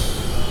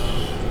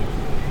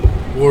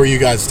 What were you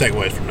guys'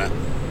 takeaways from that?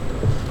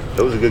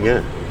 It was a good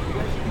game.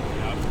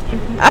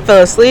 I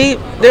fell asleep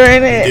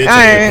during it. did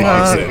I take ain't a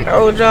clock, gonna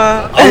hold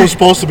y'all. I was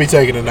supposed to be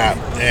taking a nap,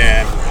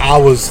 and I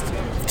was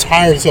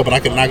tired as hell, but I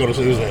could not go to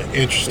sleep. It was an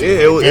interesting.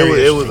 Yeah, it was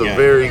interesting a game.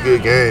 very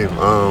good game.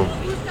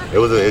 It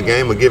was a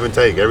game of give and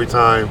take. Every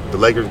time the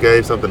Lakers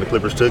gave something, the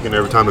Clippers took it. And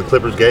every time the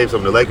Clippers gave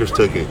something, the Lakers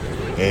took it.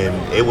 And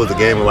it was a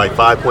game of like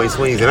 5-point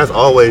swings, and that's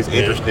always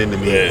interesting to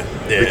me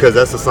because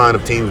that's a sign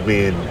of teams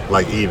being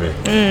like even.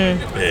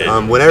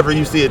 Whenever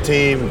you see a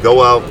team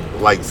go out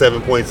like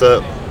 7 points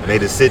up and they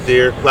just sit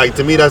there, like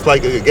to me that's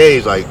like a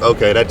gauge. Like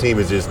okay, that team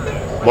is just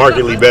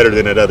markedly better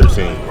than that other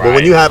team. Right. But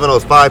when you having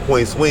those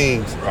 5-point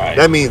swings,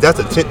 that means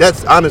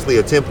that's honestly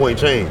a 10-point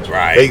change.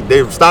 Right.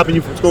 They're stopping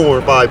you from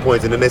scoring 5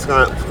 points, and then they're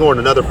scoring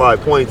another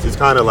 5 points. It's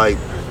kind of like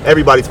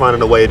everybody's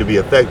finding a way to be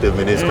effective,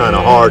 and it's kind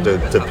of hard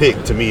to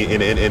pick to me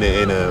in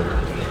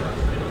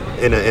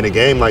a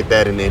game like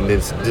that, and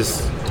it's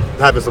just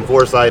having some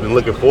foresight and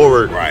looking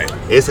forward. Right.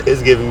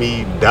 It's giving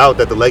me doubt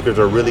that the Lakers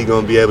are really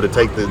going to be able to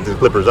take the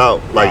Clippers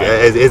out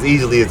as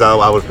easily as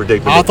I was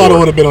predicting. I thought it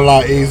would have been a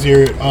lot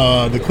easier.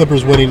 The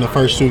Clippers winning the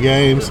first 2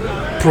 games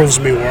proves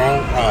me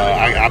wrong.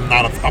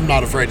 I'm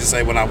not afraid to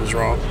say when I was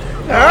wrong.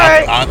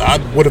 Right. I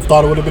would have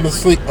thought it would have been a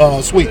sweep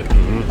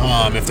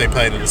if they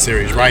played in the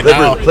series.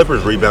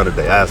 Clippers rebounded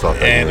their ass off.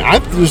 And I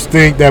just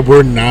think that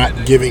we're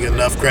not giving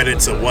enough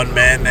credit to one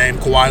man named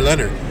Kawhi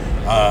Leonard.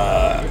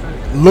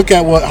 Look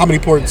at how many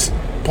points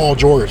Paul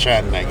George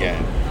had in that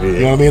game. Yeah. You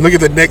know what I mean? Look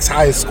at the next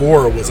highest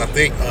scorer was, I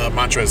think,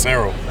 Montrezl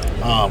Harrell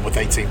with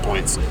 18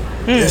 points.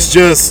 It's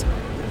just,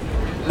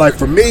 like,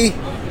 for me,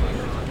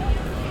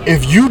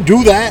 if you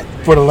do that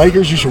for the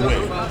Lakers, you should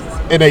win.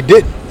 And they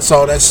didn't.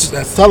 So that's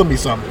telling me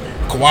something.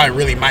 Kawhi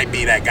really might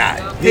be that guy.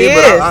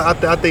 Yeah,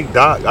 but I think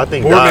Doc.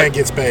 Boardman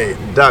gets paid.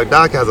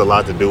 Doc has a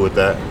lot to do with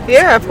that.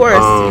 Yeah, of course.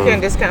 You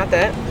can't discount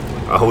that.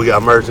 We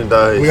got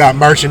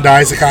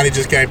merchandise. Akani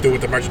just came through with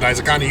the merchandise.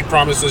 Akani, you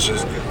promised us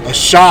a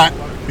shot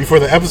before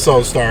the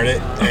episode started.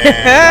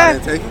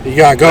 And you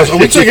got go. So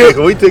we took it.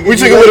 We took it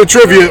with a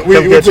trivia.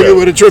 We took it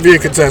with a trivia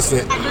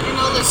contestant.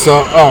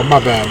 So, my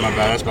bad.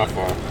 That's my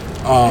fault.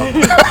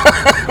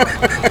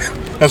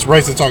 That's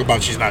racist. Talk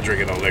about she's not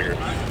drinking no liquor.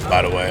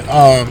 By the way.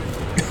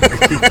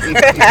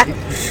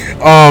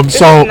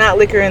 So not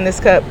liquor in this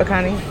cup,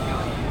 Akani.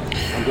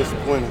 I'm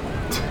disappointed.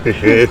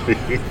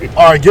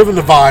 All right, given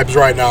the vibes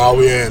right now,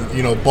 we're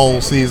in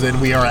bowl season.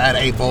 We are at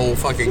a bowl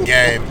fucking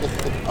game.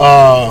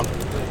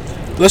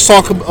 Let's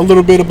talk a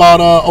little bit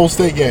about Old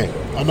State game.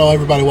 I know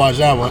everybody watched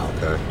that one.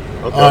 Okay.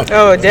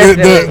 Oh,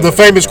 definitely. The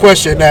famous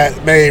question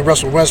that made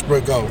Russell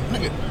Westbrook go,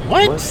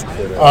 what?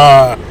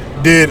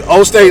 Did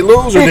Old State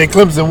lose or did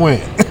Clemson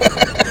win?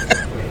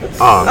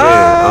 Oh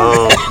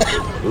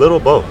man, little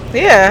both.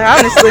 Yeah,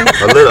 honestly. a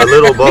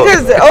little both.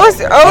 Because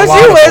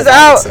OSU was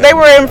out. They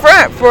were in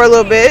front for a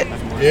little bit.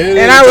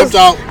 Yeah, and I was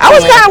kind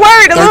of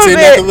worried a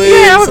little bit.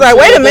 Yeah, I was like,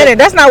 wait a minute,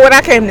 that's not what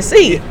I came to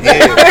see.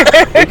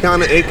 Yeah, it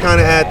kind of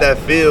had that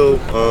feel.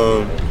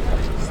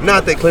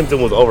 Not that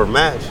Clemson was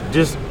overmatched.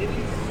 Just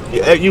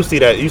you see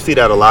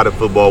that a lot of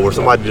football where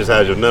somebody just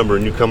has your number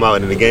and you come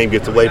out and the game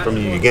gets away from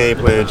you. Your game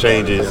plan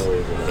changes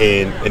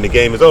and the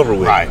game is over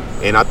with. Right.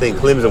 And I think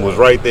Clemson was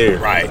right there.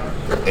 Right.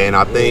 And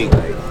I think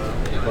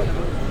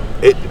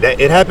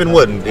it happened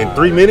in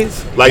 3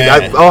 minutes. Like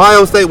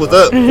Ohio State was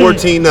up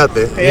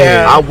 14-0.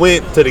 Yeah. I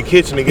went to the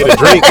kitchen to get a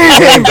drink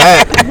and came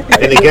back,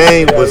 and the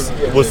game was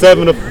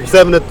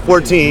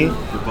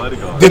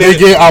 7-14. Did they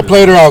get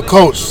outplayed or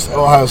outcoached,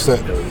 Ohio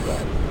State?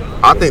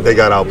 I think they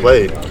got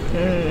outplayed.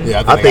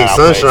 Yeah, I think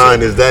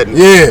Sunshine is that.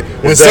 Yeah,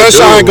 when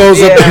Sunshine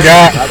goes up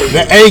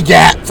the A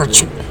gap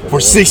for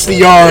 60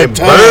 yards. And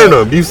burn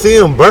them. You see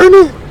him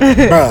burning?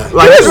 Bruh.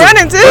 Like he was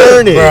running too.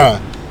 Burning.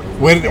 Bruh.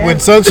 When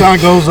Sunshine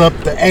goes up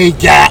the A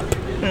gap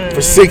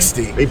for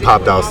 60. He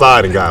popped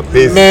outside and got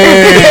busy.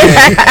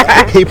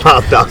 Man. He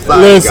popped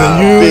outside Listen,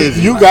 and got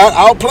busy. you got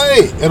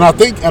outplayed. And I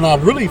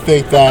really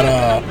think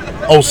that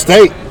Old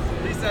State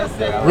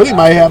really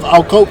might have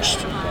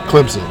outcoached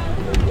Clemson.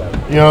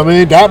 You know what I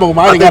mean? Dabo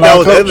might have got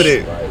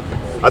outcoached.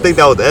 I think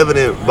that was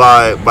evident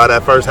by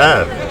that first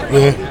half.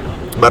 Yeah.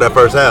 By that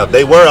first half.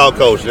 They were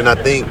outcoached, and I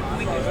think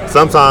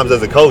sometimes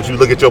as a coach you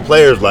look at your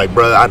players like,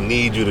 bro, I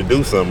need you to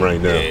do something right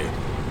now. Yeah.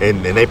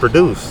 And they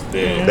produced.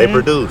 Yeah. They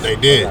produced. They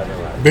did.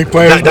 Big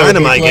players.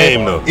 Dynamite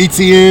game though.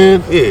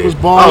 ETN was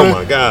balling. Oh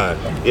my God.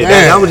 Yeah,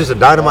 that was just a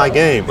dynamite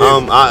game.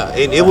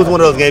 And it was one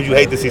of those games you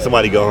hate to see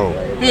somebody go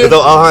home. Because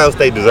Ohio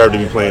State deserved to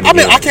be playing. I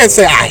mean, I can't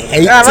say I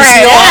hate to see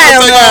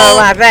Ohio State go home.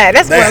 About that.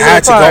 That's they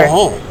had to go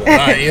home.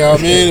 You know what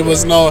I mean?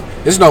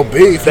 There's no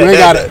beef. You ain't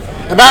got to.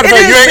 As a matter of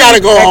fact, you ain't got to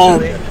go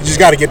home. You just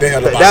got to get the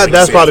hell out.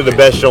 That's probably the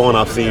best showing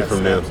I've seen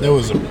from them. It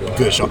was a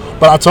good show.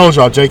 But I told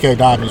y'all J.K.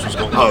 Dobbins was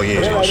going to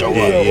show up.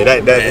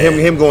 Yeah.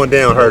 Him going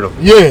down hurt him.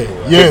 Yeah.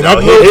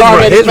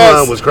 His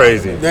run was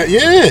crazy. He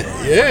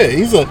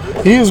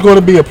is going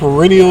to be a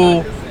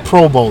perennial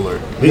Pro Bowler.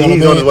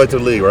 He's on his way to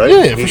the league, right?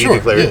 Yeah, for sure.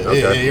 Declared,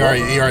 he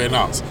already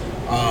announced.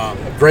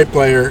 Great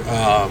player,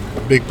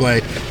 big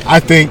play. I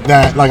think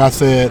that, like I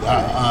said,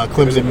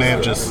 Clemson may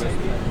have just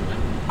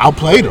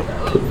outplayed them.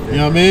 You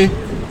know what I mean?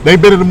 They've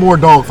been in more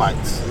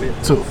dogfights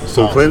too.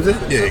 So Clemson?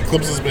 Yeah,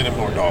 Clemson's been in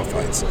more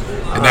dogfights.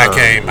 In that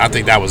game, I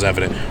think that was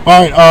evident.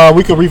 All right,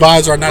 we can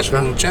revise our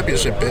national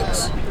championship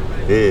picks.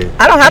 Yeah.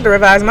 I don't have to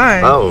revise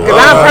mine. Oh,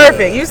 because I'm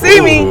perfect. You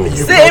see me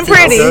sitting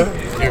pretty.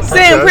 Okay.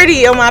 Sitting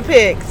pretty on my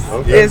picks.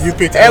 Okay. It's You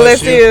picked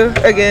LSU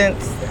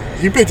against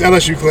You picked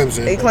LSU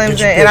Clemson. Clemson,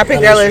 Did you and I pick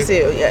picked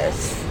LSU.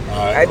 Yes. All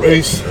right, I did.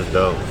 Reese. That's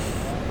dope.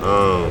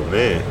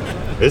 Man,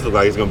 this looks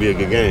like it's gonna be a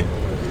good game.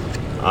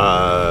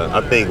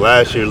 I think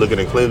last year, looking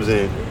at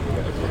Clemson,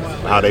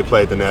 how they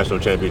played the national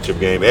championship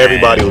game,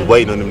 everybody was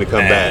waiting on them to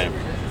come back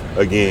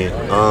again.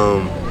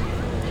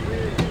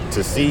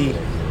 To see,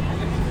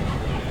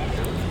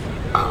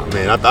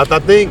 I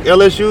think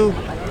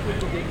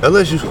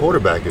LSU's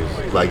quarterback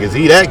is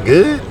he that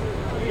good?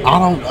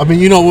 I mean,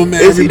 you know what,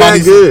 man? Is he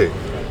that good?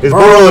 Is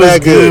Burrow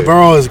that good?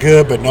 Burrow is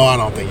good, but no, I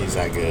don't think he's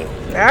that good.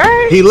 All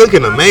right. He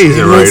looking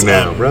amazing right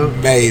now, bro.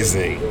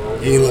 Amazing.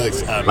 He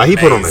looks amazing. Like he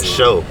put on a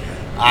show.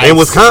 And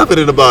was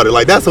confident about it.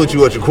 Like, that's what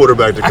you want your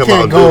quarterback to come out I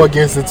can't and go do.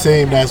 against a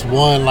team that's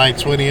won like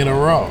 20 in a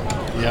row.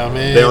 You know what I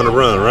mean? They on the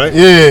run, right?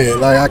 Yeah,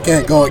 like I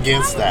can't go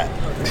against that.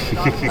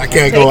 I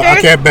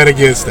can't bet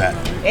against that.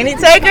 Any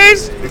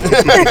takers?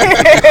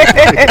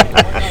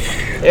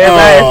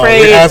 Everybody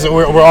afraid.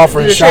 We're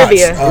offering the shots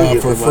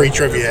trivia. for free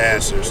trivia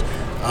answers.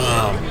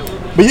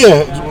 But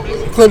yeah,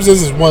 Clemson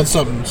has won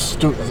something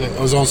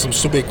was on some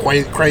stupid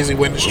crazy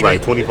winning streak.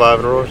 Like 25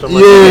 in a row or something.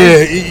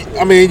 Yeah,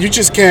 I mean, you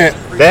just can't.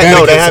 They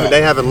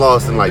haven't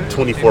lost in like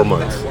 24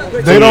 months.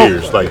 They don't.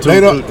 Years, like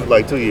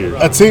 2 years.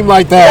 A team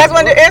like You that. guys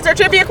want to answer a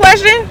trivia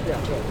question?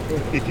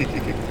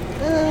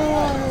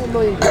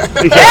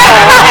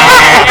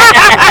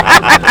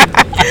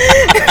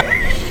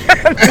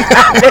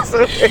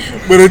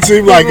 But a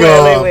team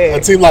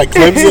like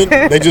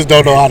Clemson, they just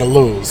don't know how to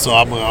lose. So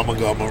I'm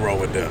gonna roll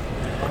with them.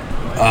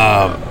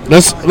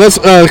 Let's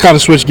kind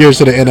of switch gears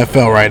to the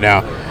NFL right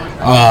now.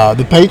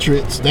 The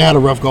Patriots, they had a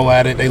rough go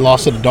at it. They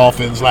lost to the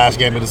Dolphins last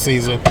game of the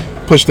season,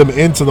 pushed them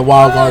into the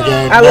wild card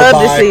game. I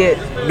love to see it.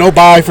 No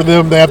bye for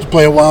them. They have to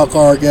play a wild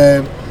card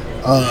game.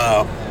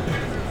 How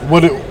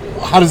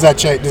does that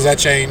change? Does that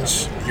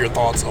change your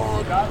thoughts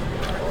on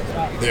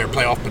their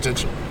playoff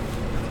potential?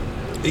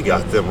 He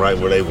got them right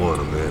where they want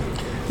them, man.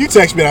 You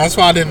text me. That's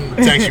why I didn't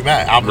text you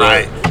back. I'm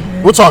right.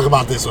 We'll talk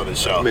about this on the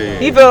show.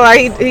 Man. He feel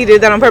like he did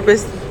that on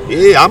purpose.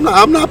 Yeah,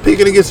 I'm not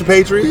picking against the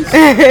Patriots.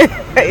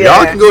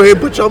 Y'all can go ahead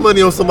and put your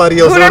money on somebody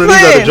else. None of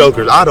these other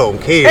jokers. I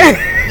don't care.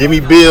 Give me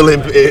Bill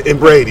and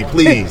Brady,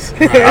 please.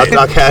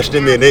 I cashed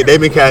them in. They've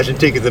been cashing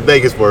tickets in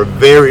Vegas for a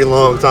very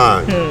long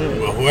time.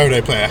 Well, whoever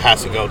they play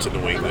has to go to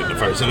New England the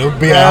first. So they'll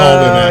be at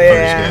home in that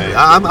first game.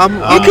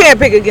 You can't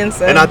pick against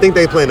them. And I think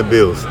they playing the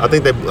Bills. I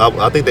think they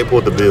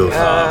pulled the Bills.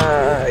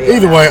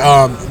 Either way,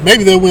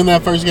 maybe they'll win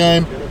that first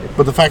game.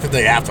 But the fact that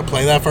they have to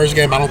play that first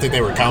game, I don't think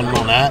they were counting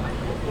on that.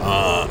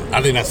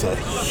 I think that's a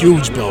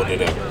huge blow to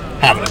them,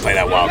 having to play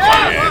that wild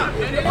card game.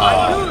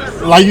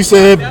 Like you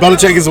said,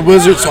 Belichick is a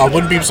wizard, so I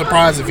wouldn't be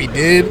surprised if he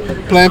did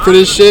plan for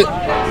this shit.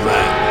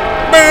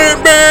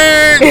 Bang,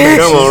 bang!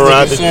 Come on,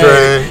 ride the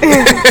train.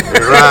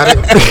 Ride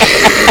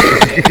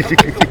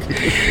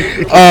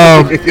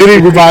it.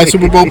 Any revised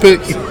Super Bowl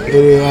picks?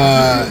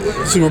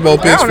 Super Bowl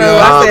picks? I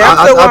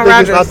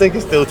don't know. I think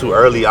it's still too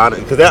early on it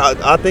because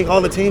I think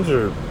all the teams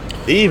are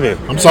even.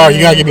 I'm sorry,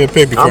 you gotta give me a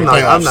pick before the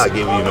playoffs. I'm not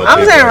giving you no.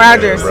 I'm saying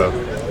Rodgers.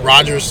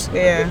 Rodgers.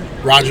 Yeah.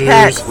 Rodgers.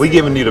 Pats. We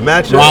giving you the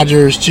matchup.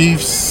 Rodgers,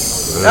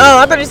 Chiefs. Oh,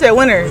 I thought you said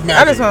winner.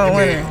 I just want a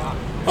winner.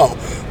 Oh,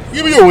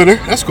 give me your winner.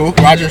 That's cool.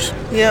 Rodgers.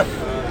 Yep.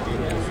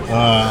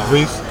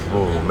 Reese.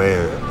 Oh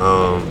man.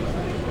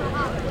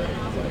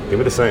 Give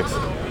me the Saints.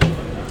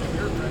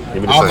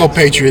 I'll go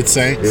Patriots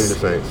Saints. Give me the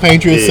Saints.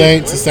 Patriots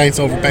Saints. The Saints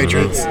over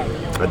Patriots.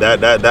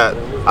 That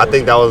I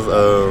think that was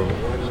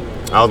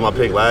my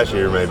pick last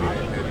year maybe.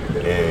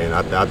 And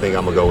I think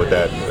I'm gonna go with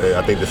that.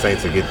 I think the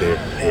Saints will get there.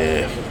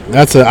 Yeah,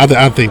 I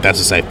think that's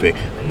a safe pick.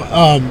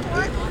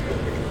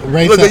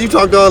 Look, you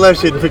talked all that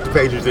shit and picked the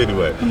Patriots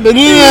anyway.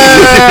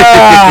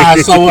 Yeah,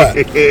 so what?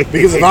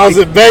 Because if I was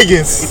in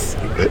Vegas,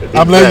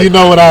 I'm letting you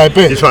know what I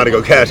picked. You're trying to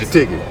go cash a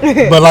ticket.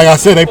 But like I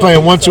said, they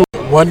playing one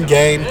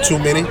game too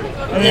many,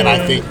 and I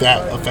think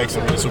that affects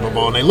them in the Super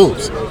Bowl and they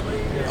lose.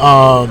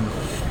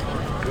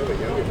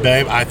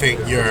 Babe, I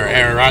think your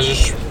Aaron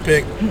Rodgers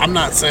pick. I'm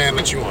not saying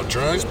that you on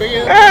drugs,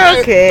 man.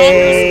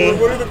 Okay.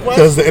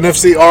 Because the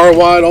NFC are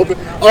wide open.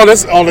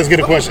 Let's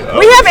get a question.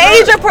 We have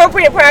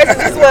age-appropriate prizes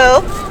as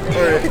well.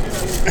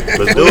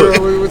 Let's do it.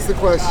 What's the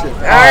question?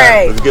 All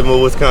right. Let's give them a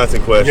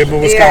Wisconsin question. Give them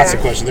a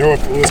Wisconsin question. They're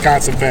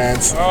Wisconsin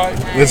fans.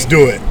 Let's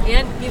do it.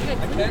 And you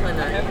picked Cleveland.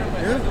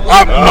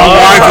 My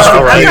wife is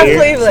from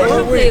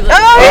Cleveland. Cleveland.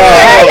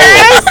 Oh,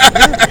 yes.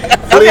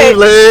 Okay.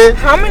 Cleveland.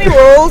 How many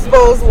Rose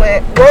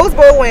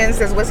Bowl wins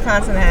does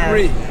Wisconsin have?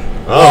 3.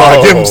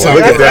 Oh, give him some.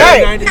 Look at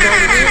that. Right.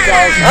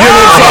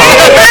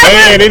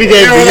 Man, then he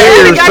gave the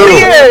years, Got the too.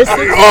 years.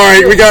 All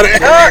right, we got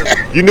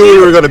it. You knew we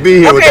were going to be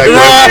here with Okay,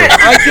 that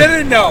I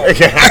didn't know.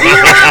 question.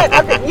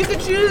 Okay, you can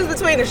choose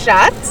between the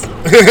shots.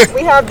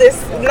 We have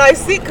this nice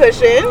seat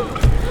cushion.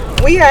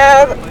 We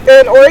have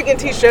an Oregon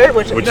T-shirt,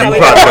 which Which no, you we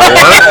probably don't.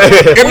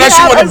 don't want. Unless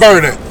you want to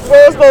burn it.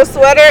 Rose Bowl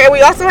sweater, and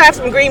we also have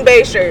some Green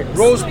Bay shirts.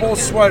 Rose Bowl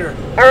sweater.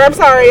 Or I'm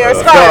sorry, a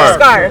scarf.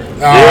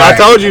 Yeah, I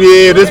told you,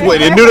 this way.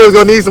 They knew they was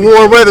going to need some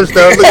warm weather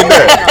stuff. Look at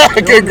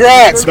that.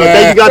 Congrats, So man.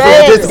 thank you guys for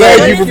participating.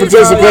 Thank you for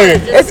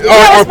participating. It's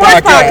our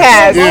sports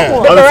podcast. Yeah.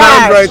 The On the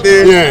signs Garage. right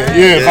there.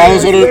 Yeah. Follow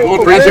us on the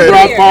Appreciate it.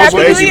 Garage. Follow us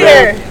on Happy New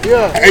Instagram.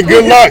 Year. Hey,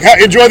 good luck.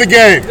 Enjoy the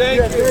game.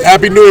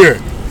 Happy New Year.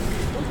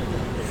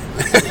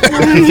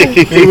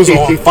 He was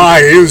on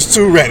fire. He was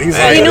too ready. He's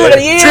like, You knew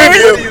the years.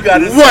 trivia.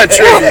 What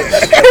trivia?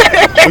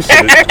 We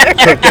should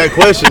take that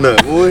question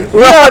up, boy.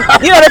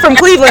 You know they're from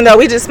Cleveland though.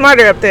 We just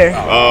smarter up there.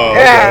 Oh,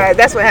 Yeah,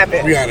 that's what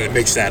happened. We gotta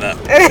mix that up.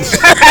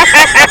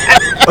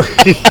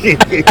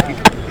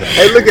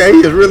 Hey, look at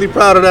he is really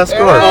proud of that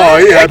scarf. Oh,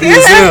 he happy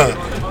as hell.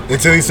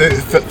 Until he said,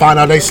 find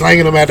out they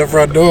slanging him at the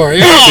front door.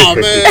 Oh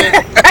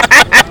man.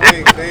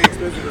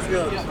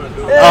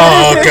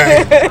 Oh,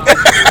 okay.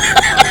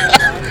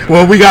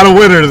 Well, we got a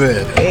winner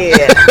then.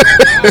 Yeah.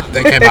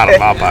 That came out of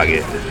my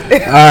pocket.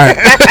 All right.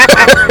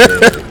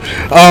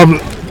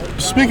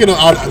 Speaking of,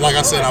 like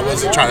I said, I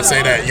wasn't trying to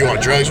say that you on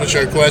drugs with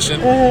your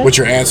question, with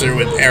your answer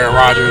with Aaron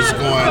Rodgers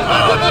going.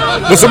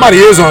 But somebody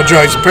is on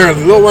drugs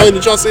apparently. Lil Wayne,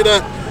 did y'all see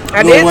that?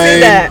 I did see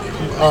that.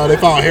 They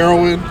found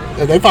heroin.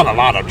 They found a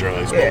lot of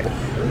drugs. Yeah.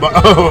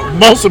 But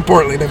most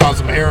importantly, they found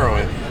some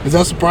heroin. Does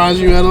that surprise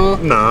you at all?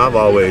 Nah, I've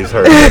always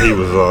heard that he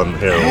was on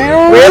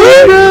heroin.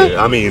 Really?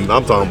 Yeah, I mean,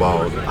 I'm talking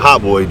about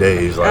hot boy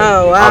days. Like,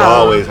 Oh, wow. I've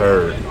always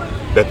heard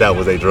that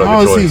was a drug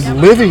How of is choice. he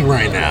living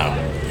right now?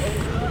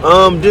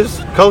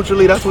 Just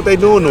culturally, that's what they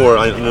do in New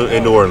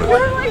Orleans.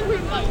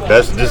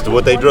 That's just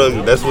what they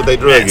drug. That's what they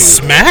drug. And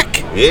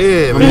smack?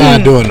 Yeah, I'm man.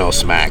 not doing no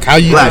smack. How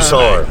you Black do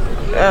tar.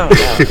 Oh, wow.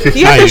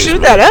 You have to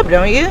shoot that up,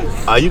 don't you?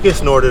 You can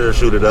snort it or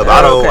shoot it up. Oh,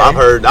 I don't. okay. I've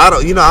heard. I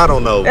don't. I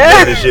don't know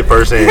this shit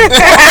firsthand.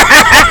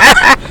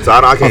 So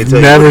I can't tell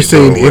you. Never what seen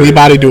you're doing with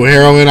anybody do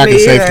heroin. I can Me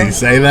safely either.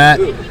 say that,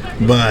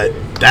 but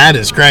that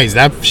is crazy.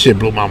 That shit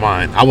blew my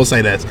mind. I will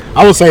say this.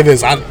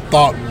 I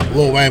thought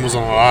Lil Wayne was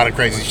on a lot of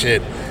crazy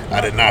shit. I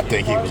did not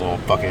think he was on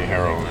fucking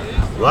heroin.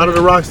 it. A lot of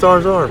the rock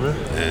stars are, man.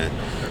 Yeah,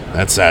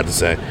 that's sad to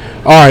say.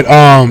 All right,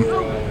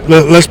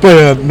 let's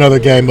play another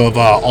game of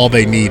All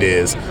They Need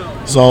Is.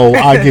 So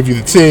I give you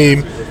the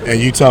team, and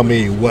you tell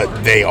me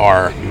what they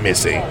are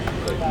missing.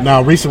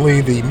 Now,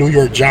 recently, the New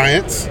York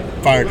Giants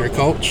fired their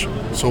coach.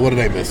 So what are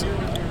they missing?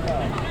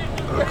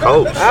 A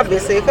coach.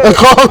 Obviously, A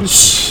coach.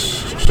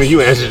 So you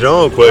answered your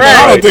own question.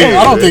 I right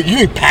don't there. think. You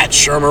think Pat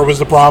Shermer was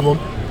the problem?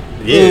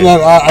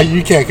 Yeah.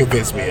 You can't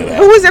convince me of that.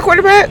 who was their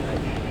quarterback?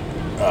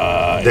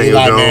 Daniel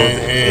Eli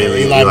Jones,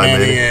 Eli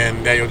Manning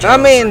and Daniel Jones. I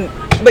mean,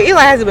 but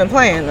Eli hasn't been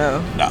playing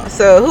though. No.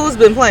 So who's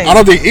been playing? I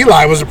don't think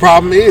Eli was the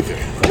problem either.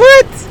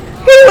 What?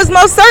 He was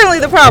most certainly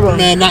the problem.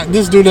 Man, not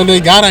this dude that they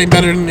got ain't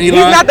better than Eli.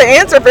 He's not the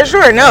answer for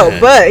sure, no, Yeah.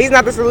 but he's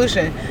not the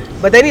solution.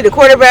 But they need a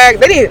quarterback.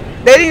 They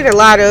need a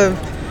lot of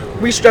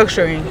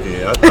restructuring.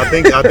 Yeah, I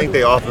think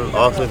the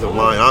offensive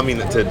line. I mean,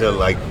 to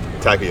like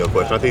tackle your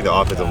question, I think the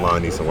offensive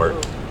line needs some work.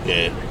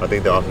 Yeah. I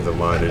think the offensive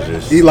line is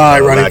just Eli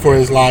running lacking. for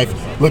his life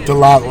looked a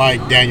lot like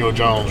Daniel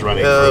Jones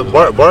running for his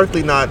life.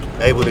 Barkley not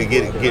able to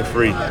get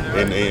free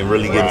and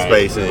really get in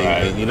space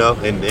and you know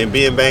and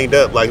being banged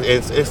up like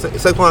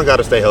Saquon got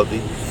to stay healthy.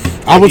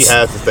 He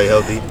has to stay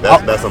healthy.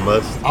 That's a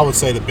must. I would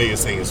say the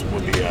biggest thing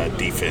would be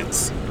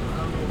defense.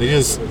 They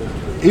just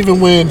even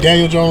when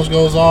Daniel Jones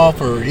goes off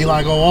or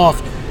Eli go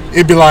off,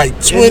 it'd be like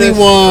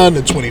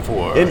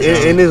 21-24.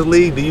 In this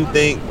league, do you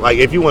think like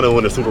if you want to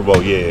win a Super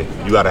Bowl, yeah,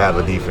 you got to have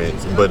a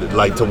defense. But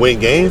like to win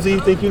games, do you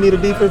think you need a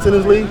defense in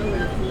this league?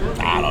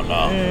 I don't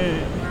know.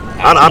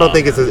 I don't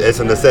think it's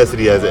a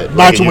necessity as it Not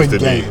like to it win used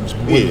to games.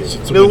 be.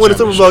 Yeah, win a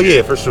Super Bowl,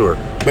 yeah, for sure.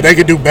 But they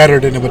could do better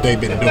than what they've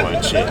been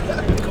doing. Shit.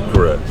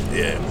 Correct.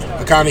 Yeah.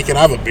 Connie, can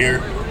I have a beer?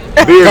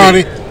 Beer.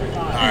 Connie.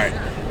 All right.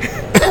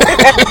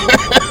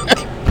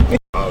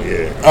 Oh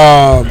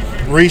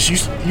yeah. Reese,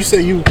 you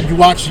said you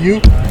watched You?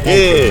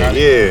 Yeah.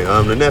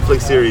 The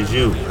Netflix series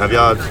You. Have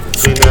y'all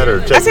seen that or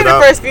checked I seen it the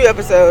out? first few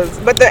episodes,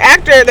 but the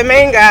actor, the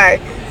main guy,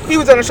 he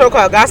was on a show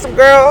called Gossip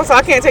Girl, so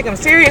I can't take him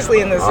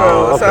seriously in this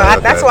role. So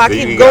that's why I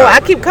keep going. I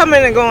keep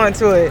coming and going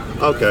to it.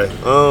 Okay.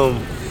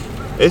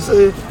 It's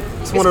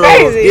one of those.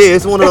 crazy. Yeah,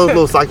 it's one of those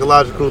little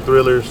psychological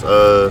thrillers.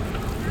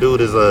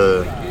 Dude is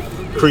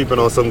creeping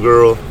on some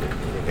girl,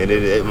 and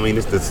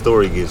the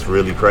story gets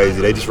really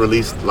crazy. They just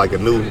released like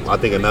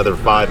another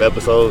 5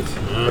 episodes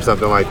or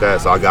something like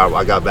that. So I got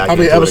back. How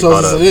many into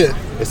episodes it, is it?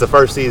 It's the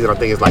first season. I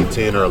think it's like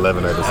 10 or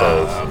 11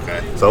 episodes.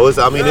 Okay. So it's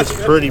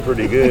pretty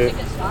good.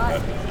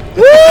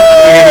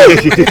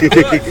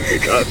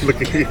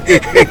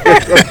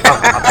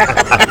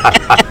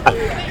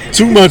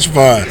 Too much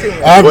fun.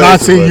 I've not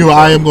seen You.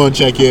 I am going to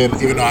check in,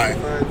 even though I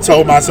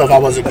told myself I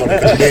wasn't going to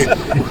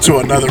commit to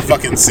another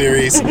fucking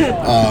series.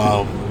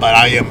 but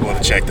I am going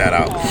to check that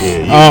out.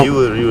 Yeah,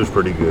 you was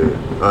pretty good.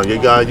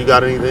 You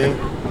got anything?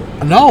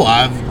 No,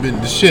 I've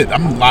been shit.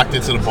 I'm locked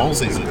into the bowl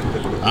season.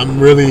 I'm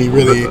really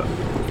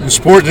in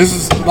sport. This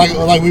is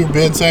like we've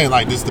been saying.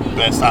 Like this is the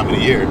best time of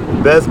the year.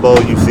 Best bowl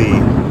you see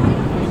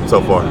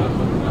so far?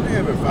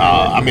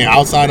 I mean,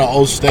 outside of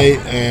Old State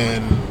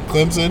and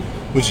Clemson,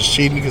 which is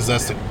cheating because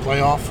that's the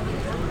playoff.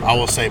 I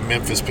will say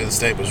Memphis Penn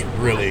State was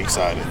really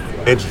exciting.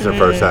 Interesting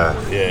first half.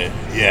 Yeah.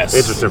 Yes.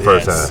 Interesting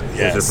first half.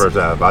 Yes. Interesting first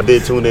half. I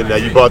did tune in. Now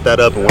you brought that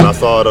up, and when I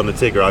saw it on the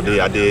ticker, I did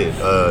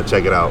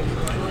check it out.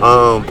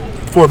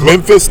 For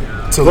Memphis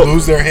to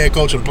lose their head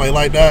coach and play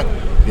like that,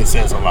 it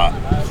says a lot.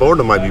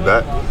 Florida might be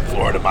back.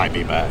 Florida might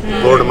be back.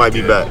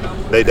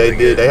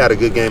 They had a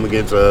good game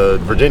against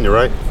Virginia,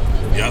 right?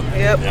 Yep.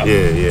 Yeah.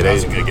 That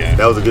was a good game.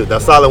 That was a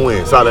solid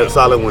win.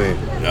 Solid win.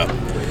 Yep.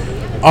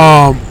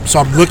 So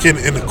I'm looking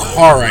in the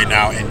car right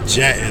now, and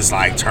Jet is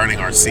like turning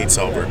our seats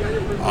over.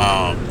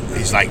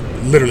 He's like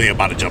literally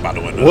about to jump out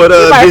the window. What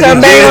come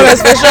bang on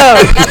us for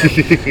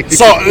sure.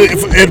 So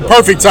in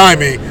perfect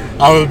timing,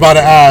 I was about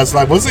to ask,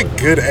 like, what's a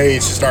good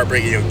age to start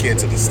bringing your kid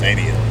to the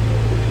stadium?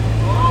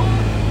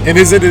 And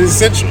is it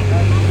essential?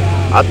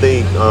 I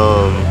think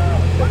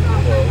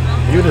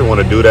you didn't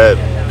want to do that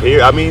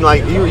here. I mean,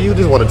 like you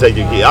just want to take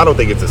your kid. I don't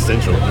think it's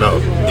essential. No,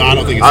 I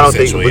don't think it's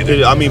essential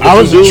either. I mean, that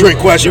was a trick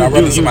question. I'd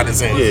rather somebody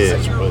say it's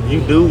essential. But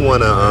you do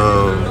want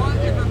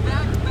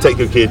to take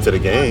your kid to the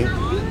game.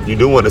 You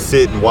do want to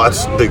sit and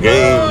watch the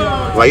game.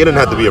 Like, it doesn't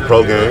have to be a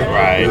pro game.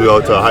 Right. You go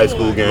to a high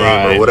school game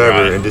or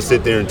whatever, right. and just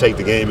sit there and take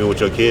the game in with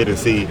your kid and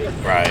see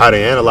right. how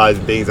they analyze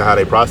things and how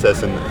they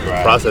processing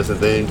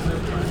things.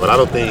 But I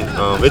don't think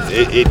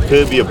it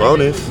could be a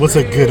bonus. What's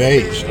a good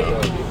age though?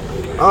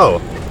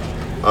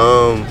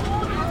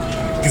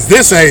 Because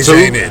this age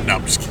ain't it. No,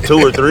 I'm just kidding.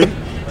 2 or 3.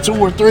 2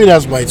 or 3.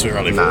 That's way too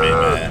early for me,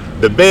 man.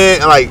 The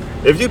band, like,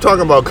 if you're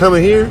talking about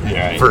coming here,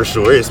 for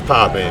sure it's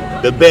popping.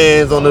 The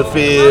band's on the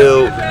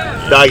field.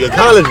 Like, a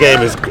college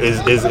game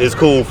is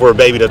cool for a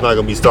baby that's not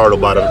gonna be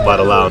startled by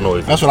the loud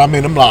noise. That's what I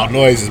mean. Them loud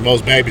noises.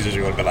 Most babies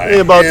are gonna be like.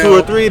 Yeah, about 2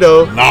 or 3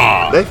 though.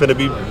 Nah, they finna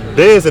be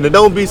dancing. And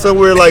don't be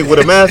somewhere like with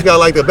a mascot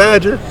like the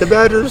Badger. The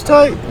Badger is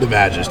tight. The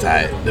Badger's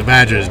tight. The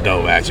Badger is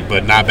dope actually,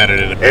 but not better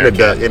than the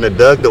Bearcat. And the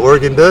duck, the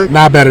Oregon duck.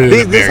 Not better than the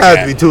Bearcat. This has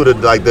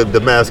to be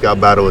the mascot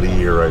battle of the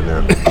year right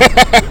now.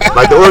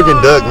 Like, the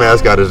Oregon duck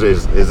mascot is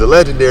a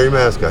legendary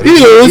mascot. He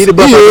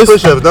busts out the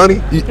push-ups, don't he?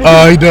 He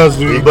does.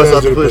 He busts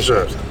out the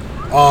push-ups.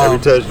 Every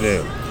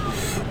touchdown.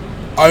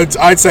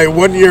 I'd say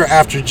 1 year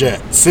after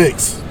Jet,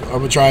 6. I'm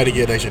gonna try it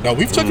again next year. No,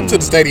 we've took him to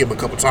the stadium a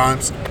couple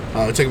times.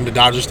 Took him to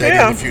Dodger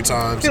Stadium a few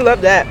times. He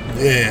loved that.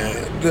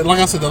 Yeah, like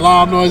I said, the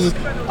loud noises.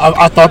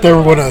 I thought they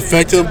were going to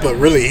affect him, but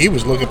really, he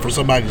was looking for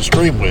somebody to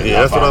scream with.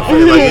 Yeah, that's what I'm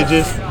saying. Like, it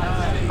just.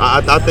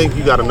 I think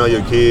you got to know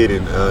your kid,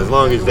 and as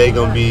long as they're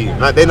not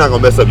gonna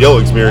mess up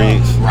your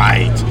experience,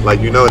 right?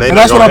 Like, and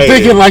that's what I'm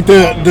thinking. Like,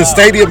 the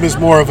stadium is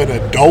more of an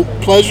adult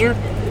pleasure.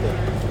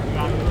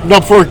 No,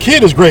 for a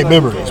kid, it's great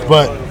memories,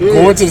 but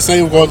going to the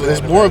stadium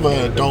is more of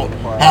an adult.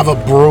 Have a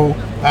brew,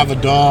 have a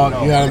dog.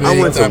 You know what I mean?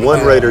 I went to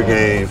one Raider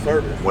game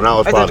when I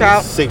was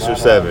probably 6 or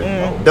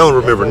 7. Don't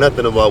remember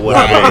nothing about what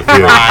happened on the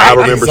field. I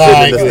remember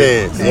sitting in the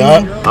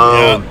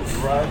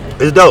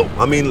stands. It's dope.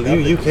 I mean,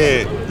 you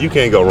can't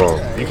go wrong.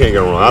 You can't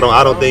go wrong.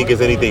 I don't think there's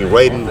anything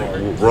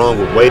wrong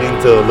with waiting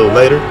till a little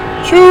later.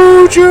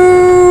 Choo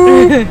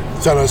choo.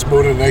 Tell us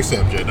move to the next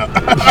subject. No.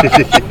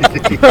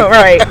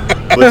 Right.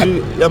 But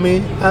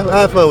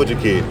have fun with your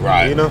kid.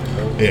 Right. You know.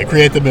 Yeah,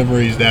 create the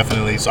memories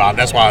definitely. So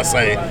that's why I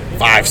say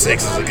 5,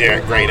 6 is a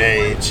great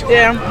age.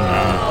 Yeah.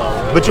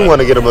 But you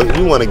want to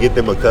get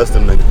them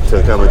accustomed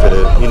to coming to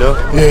the, you know.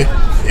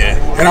 Yeah.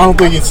 And I don't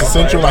think it's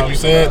essential, like you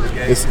said.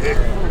 It's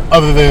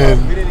other than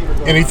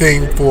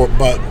anything for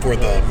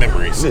the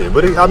memories. Yeah,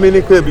 but it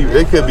could be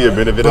a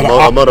benefit, a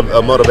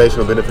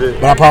motivational benefit.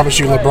 But I promise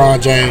you,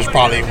 LeBron James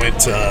probably went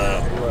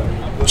to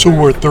 2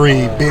 or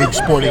 3 big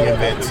sporting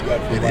events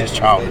in his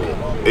childhood.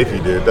 If he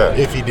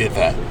did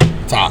that,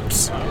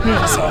 tops. So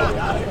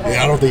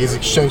I don't think it's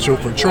essential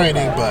for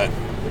training, but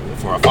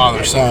for a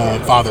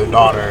father-son,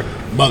 father-daughter,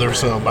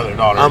 mother-son,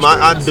 mother-daughter.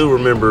 I do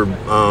remember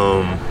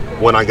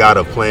when I got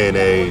a playing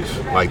age,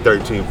 like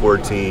 13,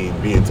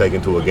 14, being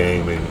taken to a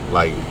game and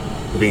like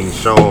being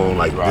shown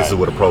like this is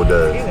what a pro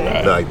does.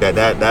 Like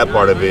that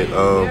part of it.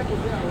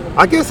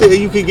 I guess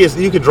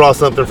you could draw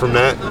something from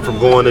that, from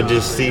going to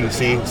just see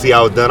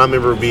how it's done. I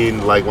remember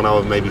being like when I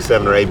was maybe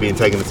 7 or 8, being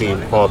taken to see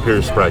Paul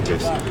Pierce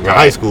practice in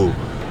high school.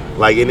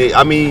 Like, and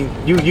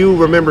you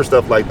remember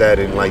stuff like that,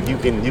 and like you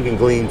can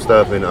glean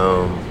stuff, and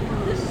I'm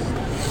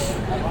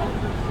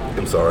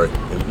sorry,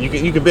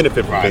 you can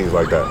benefit from things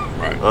like that.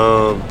 Right.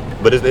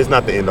 But it's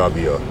not the end all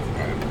be all.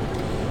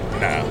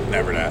 No,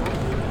 never that.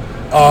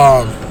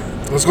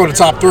 Let's go to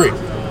top 3.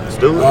 Let's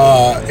do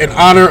it. In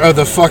honor of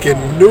the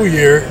fucking New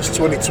Year, it's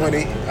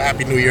 2020.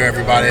 Happy New Year,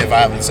 everybody. If I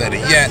haven't said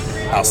it yet,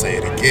 I'll say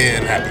it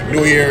again. Happy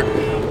New Year.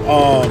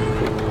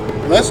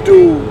 Let's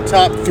do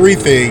top 3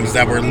 things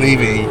that we're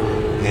leaving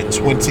in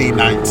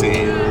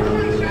 2019.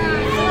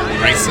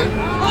 Grayson?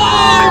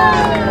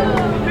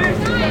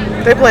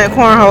 They playing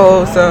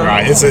cornhole, so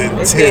Right, it's an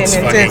it's intense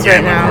getting fucking intense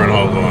game right of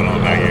now. cornhole going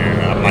on out here.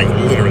 I'm like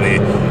literally,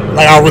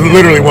 I would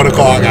literally want to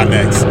call I got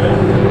next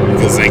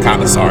because they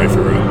kind of sorry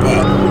for real.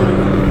 But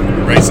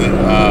racing,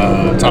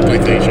 top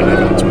 10 things you're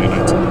leaving in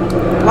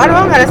 2019. Why do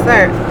I gotta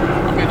start?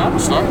 I mean, I'm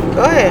starting.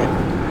 Go ahead.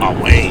 Oh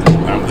wait,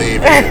 I'm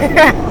leaving.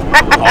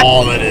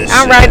 All of this.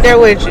 I'm shit. right there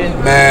with you.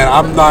 Man,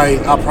 I'm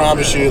like, I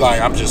promise you, like,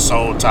 I'm just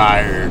so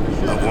tired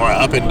of going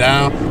up and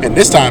down. And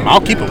this time, I'll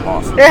keep them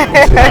off.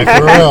 Like,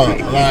 for real.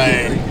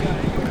 Like,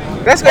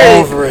 That's great.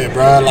 over it,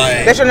 bro.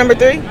 Like, That's your number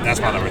 3? That's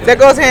my number 3. That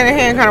goes hand in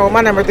hand kind of with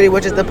my number 3,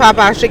 which is the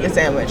Popeye chicken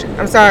sandwich.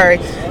 I'm sorry.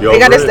 Yo, They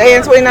got to Rick. stay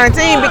in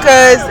 2019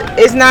 because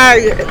it's not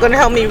going to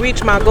help me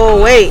reach my goal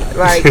weight.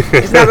 Like,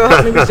 it's not going to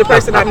help me reach the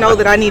person I know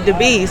that I need to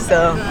be.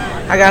 So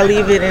I got to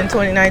leave it in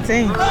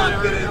 2019.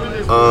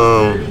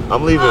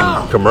 I'm leaving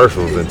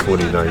commercials in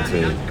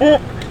 2019.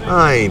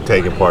 I ain't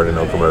taking part in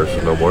no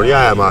commercials no more. Yeah,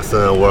 I have my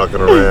son walking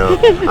around.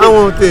 I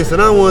want this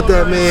and I want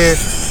that, man.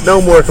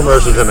 No more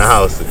commercials in the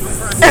house.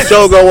 The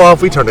show go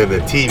off, we turn the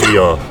TV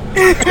off.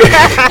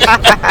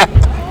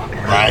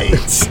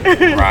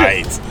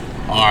 Right.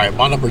 All right,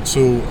 my number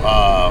 2,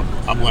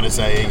 I'm going to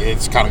say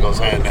it kind of goes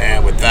hand in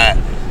hand with that.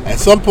 At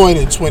some point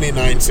in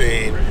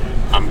 2019,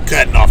 I'm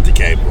cutting off the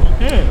cable.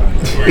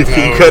 You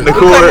cutting the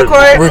cord?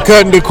 We're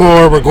cutting the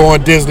cord. We're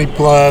going Disney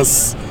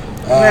Plus,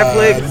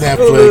 Netflix,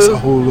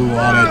 Hulu,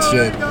 all that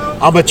shit.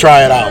 I'm going to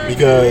try it out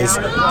because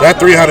that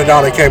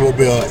 $300 cable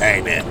bill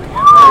ain't it.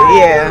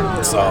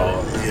 Yeah. So,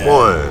 yeah.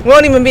 One. We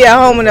won't even be at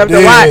home enough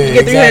to watch to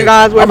get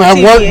 $300 worth I'm of at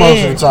TV work most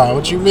in. of the time.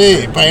 What you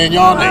mean? Paying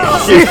y'all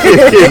niggas.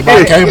 Keep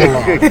my cable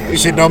on.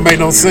 This shit don't make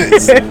no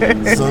sense.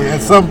 So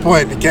at some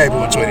point, the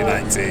cable in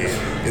 2019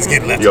 is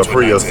getting left. You'll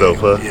free yourself,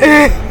 huh?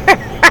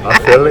 I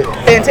feel it.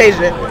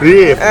 Fantasia.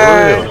 Yeah,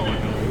 for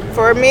real.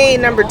 For me,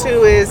 number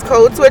 2 is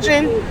code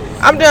switching.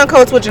 I'm doing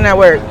code switching at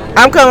work.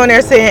 I'm coming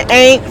there saying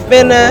ain't,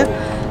 finna,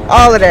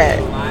 all of that.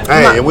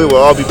 Hey, and we will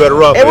all be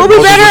better off. And we'll be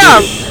Most better people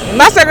off. do.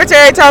 My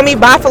secretary told me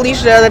bye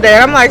Felicia the other day.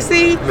 I'm like,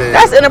 see,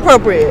 that's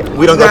inappropriate.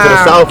 We don't go to the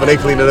Nah. South and they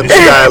cleaning up the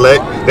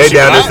dialect. They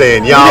down there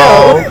saying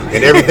y'all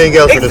and everything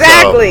else in the South.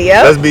 Exactly,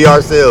 yep. Let's be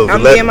ourselves.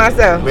 I'm Let- being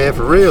myself. Man,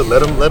 for real, let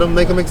them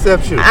make them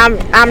accept you. I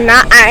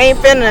ain't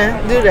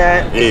finna do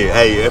that. Yeah,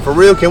 hey, and for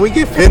real, can we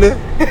get finna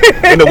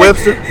in the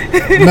Webster?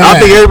 I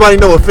think everybody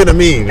know what finna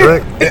means,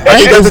 right? I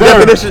think that's the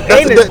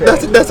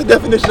definition. That's the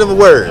definition of a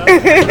word.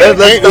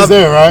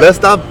 Let's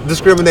stop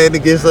discriminating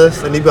against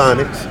us and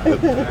Ebonics,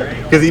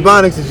 because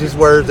Ebonics is just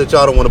words that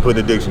y'all don't want to put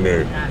in the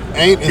dictionary.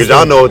 Because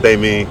y'all know what they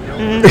mean.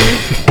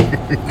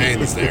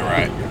 Ain't is there,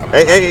 right?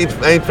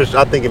 Ain't for sure.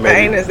 I think it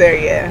may. Ain't is there,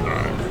 yeah.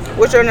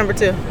 What's your number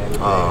 2?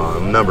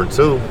 Number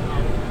 2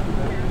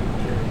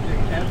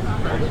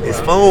 is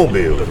phone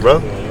bills, bro.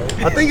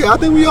 I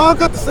think we all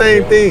got the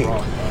same thing.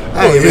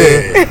 Hey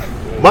man,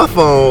 my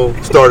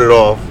phone started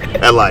off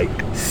at like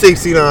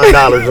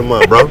 $69 a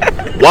month, bro.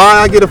 Why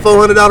I get a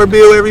 $400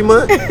 bill every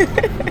month?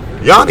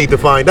 Y'all need to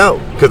find out,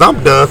 cause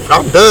I'm done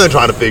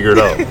trying to figure it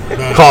out.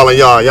 Calling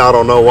y'all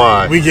don't know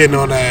why. We getting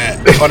on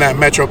that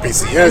Metro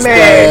PCS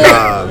Man.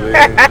 Nah,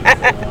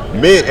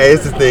 man. Mint, hey,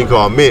 it's this thing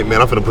called Mint,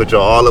 man. I'm finna put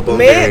y'all all up on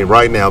Mint? game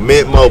right now.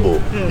 Mint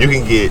Mobile. You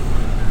can get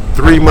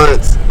 3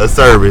 months of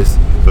service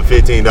for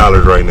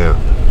 $15 right now.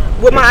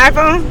 With my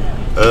iPhone?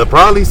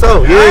 Probably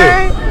so,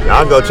 yeah.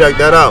 Y'all go check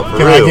that out, for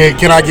real.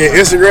 Can I get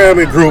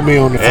Instagram and group me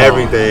on the phone?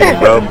 Everything,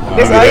 bro. You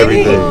That's get all you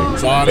everything.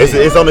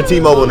 need? It's on the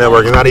T-Mobile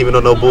network. It's not even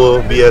on no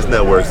bull BS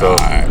network. So,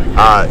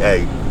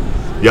 hey,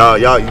 y'all,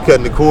 you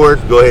cutting the cord?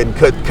 Go ahead and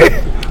cut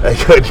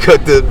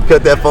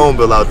that phone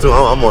bill out too.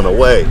 I'm on the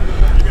way.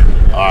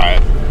 All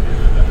right.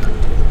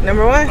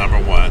 Number 1? Number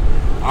 1.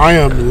 I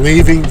am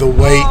leaving the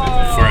wait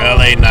for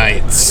LA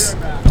Knights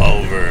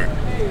over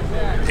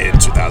in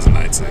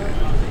 2019.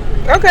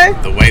 Okay.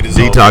 The wait is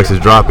Detox over. is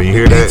dropping. You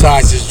hear that?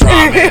 Detox is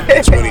dropping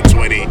in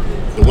 2020.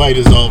 The wait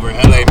is over.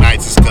 LA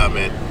Knights is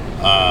coming.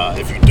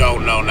 If you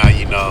don't know, now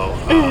you know.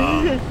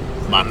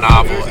 My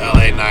novel,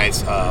 LA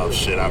Knights,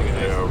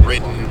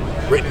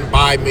 written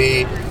by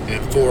me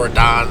and for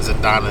Dons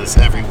and Donnas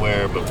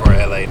everywhere, but for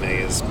LA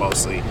niggas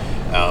mostly.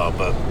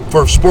 But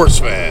for sports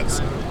fans,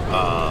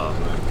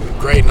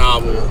 great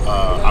novel.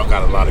 I've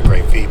got a lot of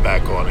great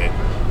feedback on it,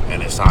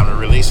 and it's time to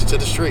release it to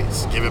the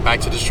streets. Give it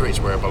back to the streets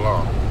where it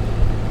belongs.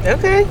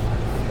 Okay.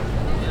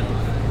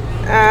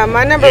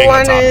 My number You ain't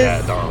 1 gonna top is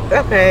that, dog.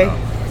 okay.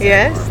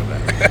 Yes.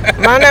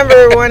 My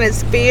number 1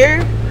 is fear.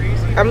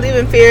 I'm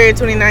leaving fear in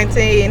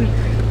 2019.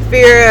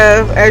 Fear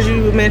of, as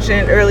you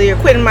mentioned earlier,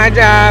 quitting my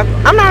job.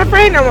 I'm not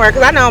afraid no more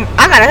because I know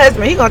I got a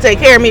husband. He's gonna take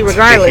care of me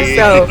regardless.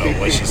 So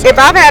if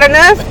I've had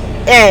enough,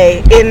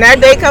 hey, and that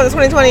day comes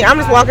 2020, I'm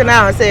just walking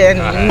out and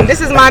saying,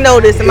 this is my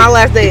notice and my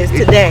last day is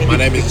today. My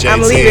name is JT,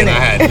 I'm leaving and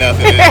I it. had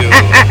nothing to do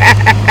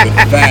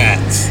with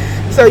that.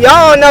 So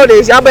y'all don't know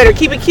this. Y'all better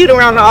keep it cute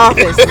around the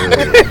office.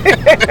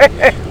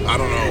 I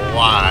don't know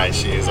why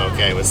she is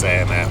okay with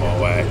saying that on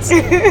wax.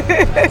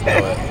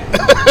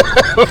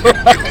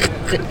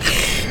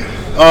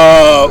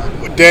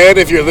 Dan,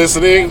 if you're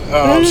listening,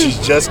 she's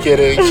just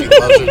kidding. She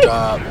loves her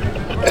job.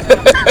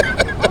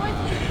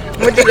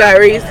 What you got,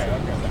 Reese?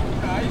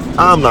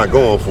 I'm not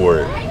going for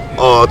it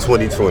all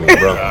 2020,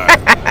 bro.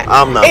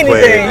 I'm not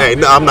playing. Hey,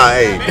 no, I'm not.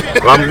 Hey,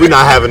 we're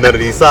not having none of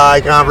these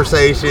side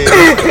conversations,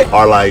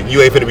 or like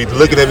you ain't finna be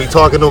looking at me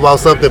talking about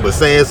something but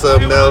saying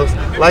something else.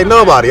 Like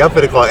nobody. I'm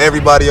finna call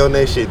everybody on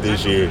that shit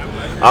this year.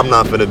 I'm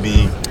not finna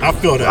be. I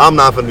feel that. I'm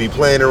not finna be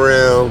playing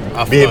around,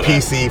 being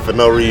PC for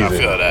no reason. I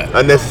feel that.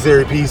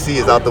 Unnecessary PC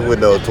is out the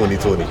window of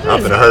 2020.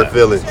 I'm finna hurt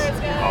feelings.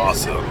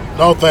 Awesome.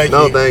 No, thank you.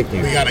 No, thank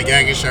you. We got a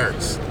gang of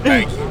shirts.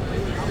 Thank you.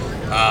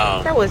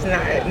 That was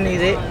not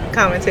needed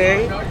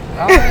commentary.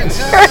 I'm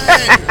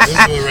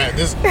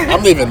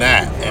leaving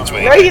that in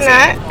 2019. No, you're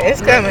not.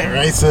 It's coming.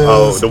 Racist.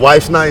 Oh, the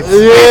wife's nice?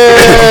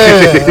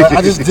 Yeah.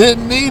 I just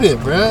didn't need it,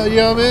 bro. You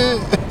know what I mean?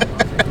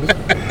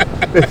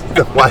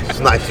 The wife's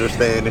nicer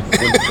standing.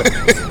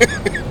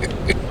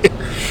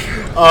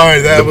 All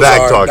right, that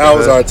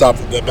was our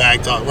topic. The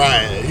bag talk.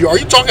 Right. Are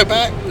you talking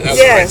back? That's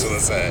what I was going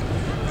to say.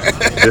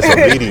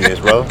 Disobedience,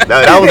 bro.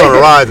 That was on the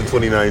rise in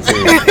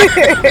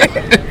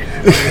 2019.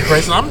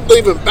 Grayson, I'm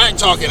leaving back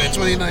talking in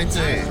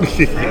 2019. All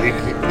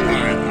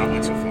right, I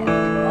went too far.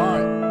 All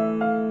right.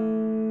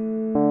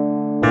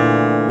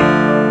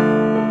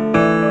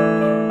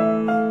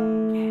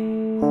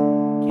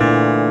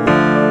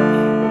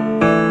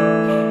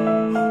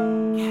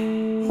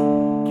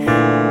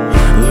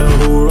 Lil'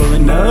 who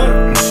rolling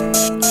up?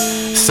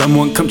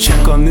 Someone come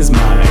check on this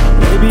mic.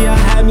 Maybe I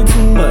had me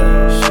too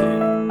much.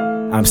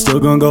 I'm still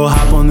gonna go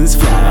hop on this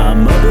fly.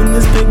 I'm up in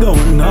this pig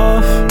going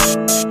off.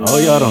 Oh,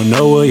 y'all don't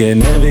know, well, yeah,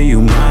 never you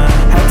mind.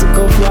 Had to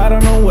go fly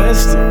on a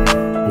western.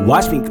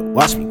 Watch me go,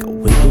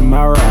 whipping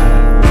my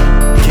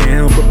ride. Can't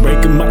help but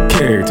breaking my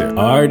character.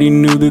 Already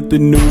knew that the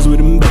news would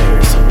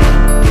embarrass her.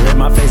 Read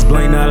my face,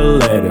 blank, not a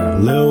letter.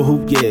 Lil'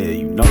 hoop, yeah,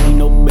 you know me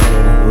no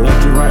better.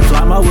 Left and right,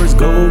 fly, my words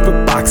go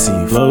over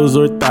boxing. Flows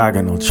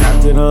orthogonal,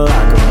 trapped in a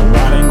locker.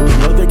 Right angles,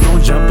 know they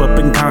gon' jump up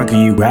and conquer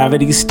you.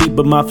 Gravity's steep,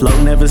 but my flow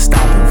never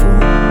stopping, fool.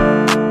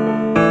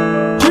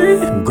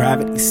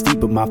 Gravity steep,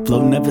 but my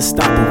flow never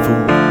stopping,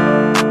 fool.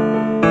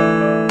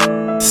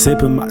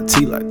 Sipping my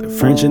tea like the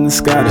French and the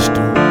Scottish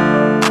do.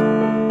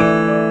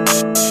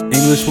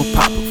 English will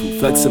pop a fool,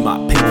 flexing my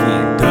pinky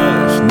and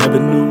Dutch. Never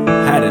knew,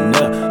 had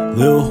enough.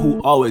 Lil'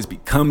 who always be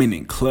coming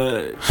in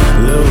clutch.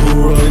 Lil'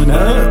 who rolling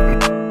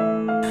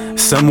up?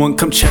 Someone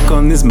come check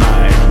on this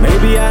mic.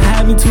 Maybe I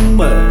had me too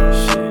much.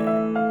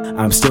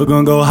 I'm still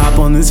gonna go hop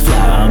on this fly.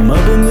 I'm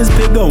up in this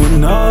pig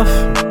going off.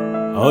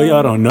 Oh,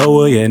 y'all don't know,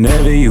 well, yeah,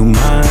 never you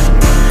mind.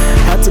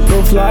 Had to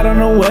go fly on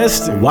a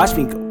western. Watch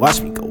me go,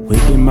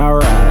 whipping my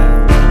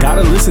ride.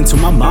 Gotta listen to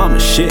my mama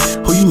shit.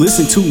 Who you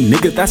listen to,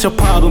 nigga? That's your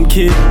problem,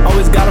 kid.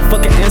 Always got a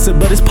fucking answer,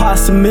 but it's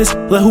posthumous.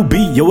 Let who be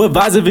your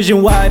advisor,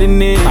 vision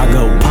widening. I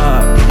go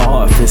pop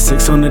off, it's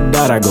 6 on the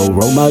dot. I go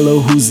roll my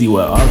little Hoosie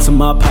with all to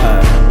my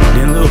pie.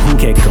 Then Lil' who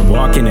can't come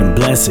walking and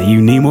bless her. You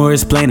need more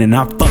explaining,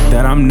 I fuck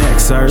that, I'm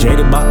next, sir.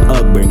 Jaded by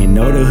upbringing,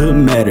 know the hood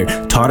matter.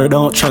 Taught her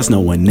don't trust no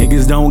one,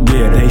 niggas don't get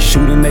her. They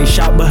shoot and they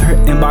shot, but her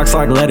inbox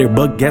like letter.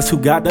 But guess who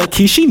got the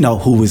key? She know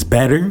who is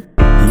better.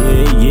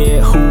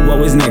 Yeah, who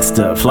always next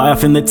up? Fly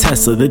off in the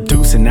Tesla, the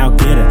deuce, and now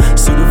get her.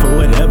 Suited for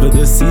whatever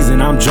this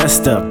season, I'm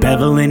dressed up.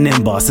 Beveling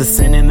in, boss,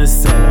 ascending the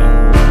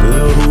setup.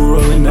 Lil' who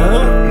rolling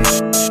up?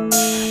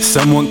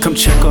 Someone come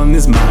check on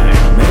this mic.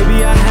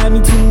 Maybe I had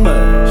me too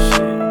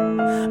much.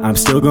 I'm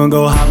still gonna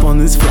go hop on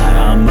this fly.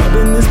 I'm up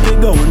in this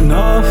pig going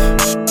off.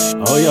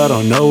 Oh, y'all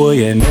don't know, well,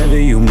 yeah, never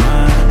you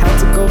mind. Had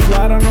to go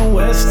fly on a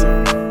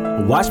western.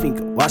 Watch me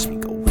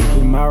go,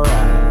 whipping my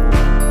ride.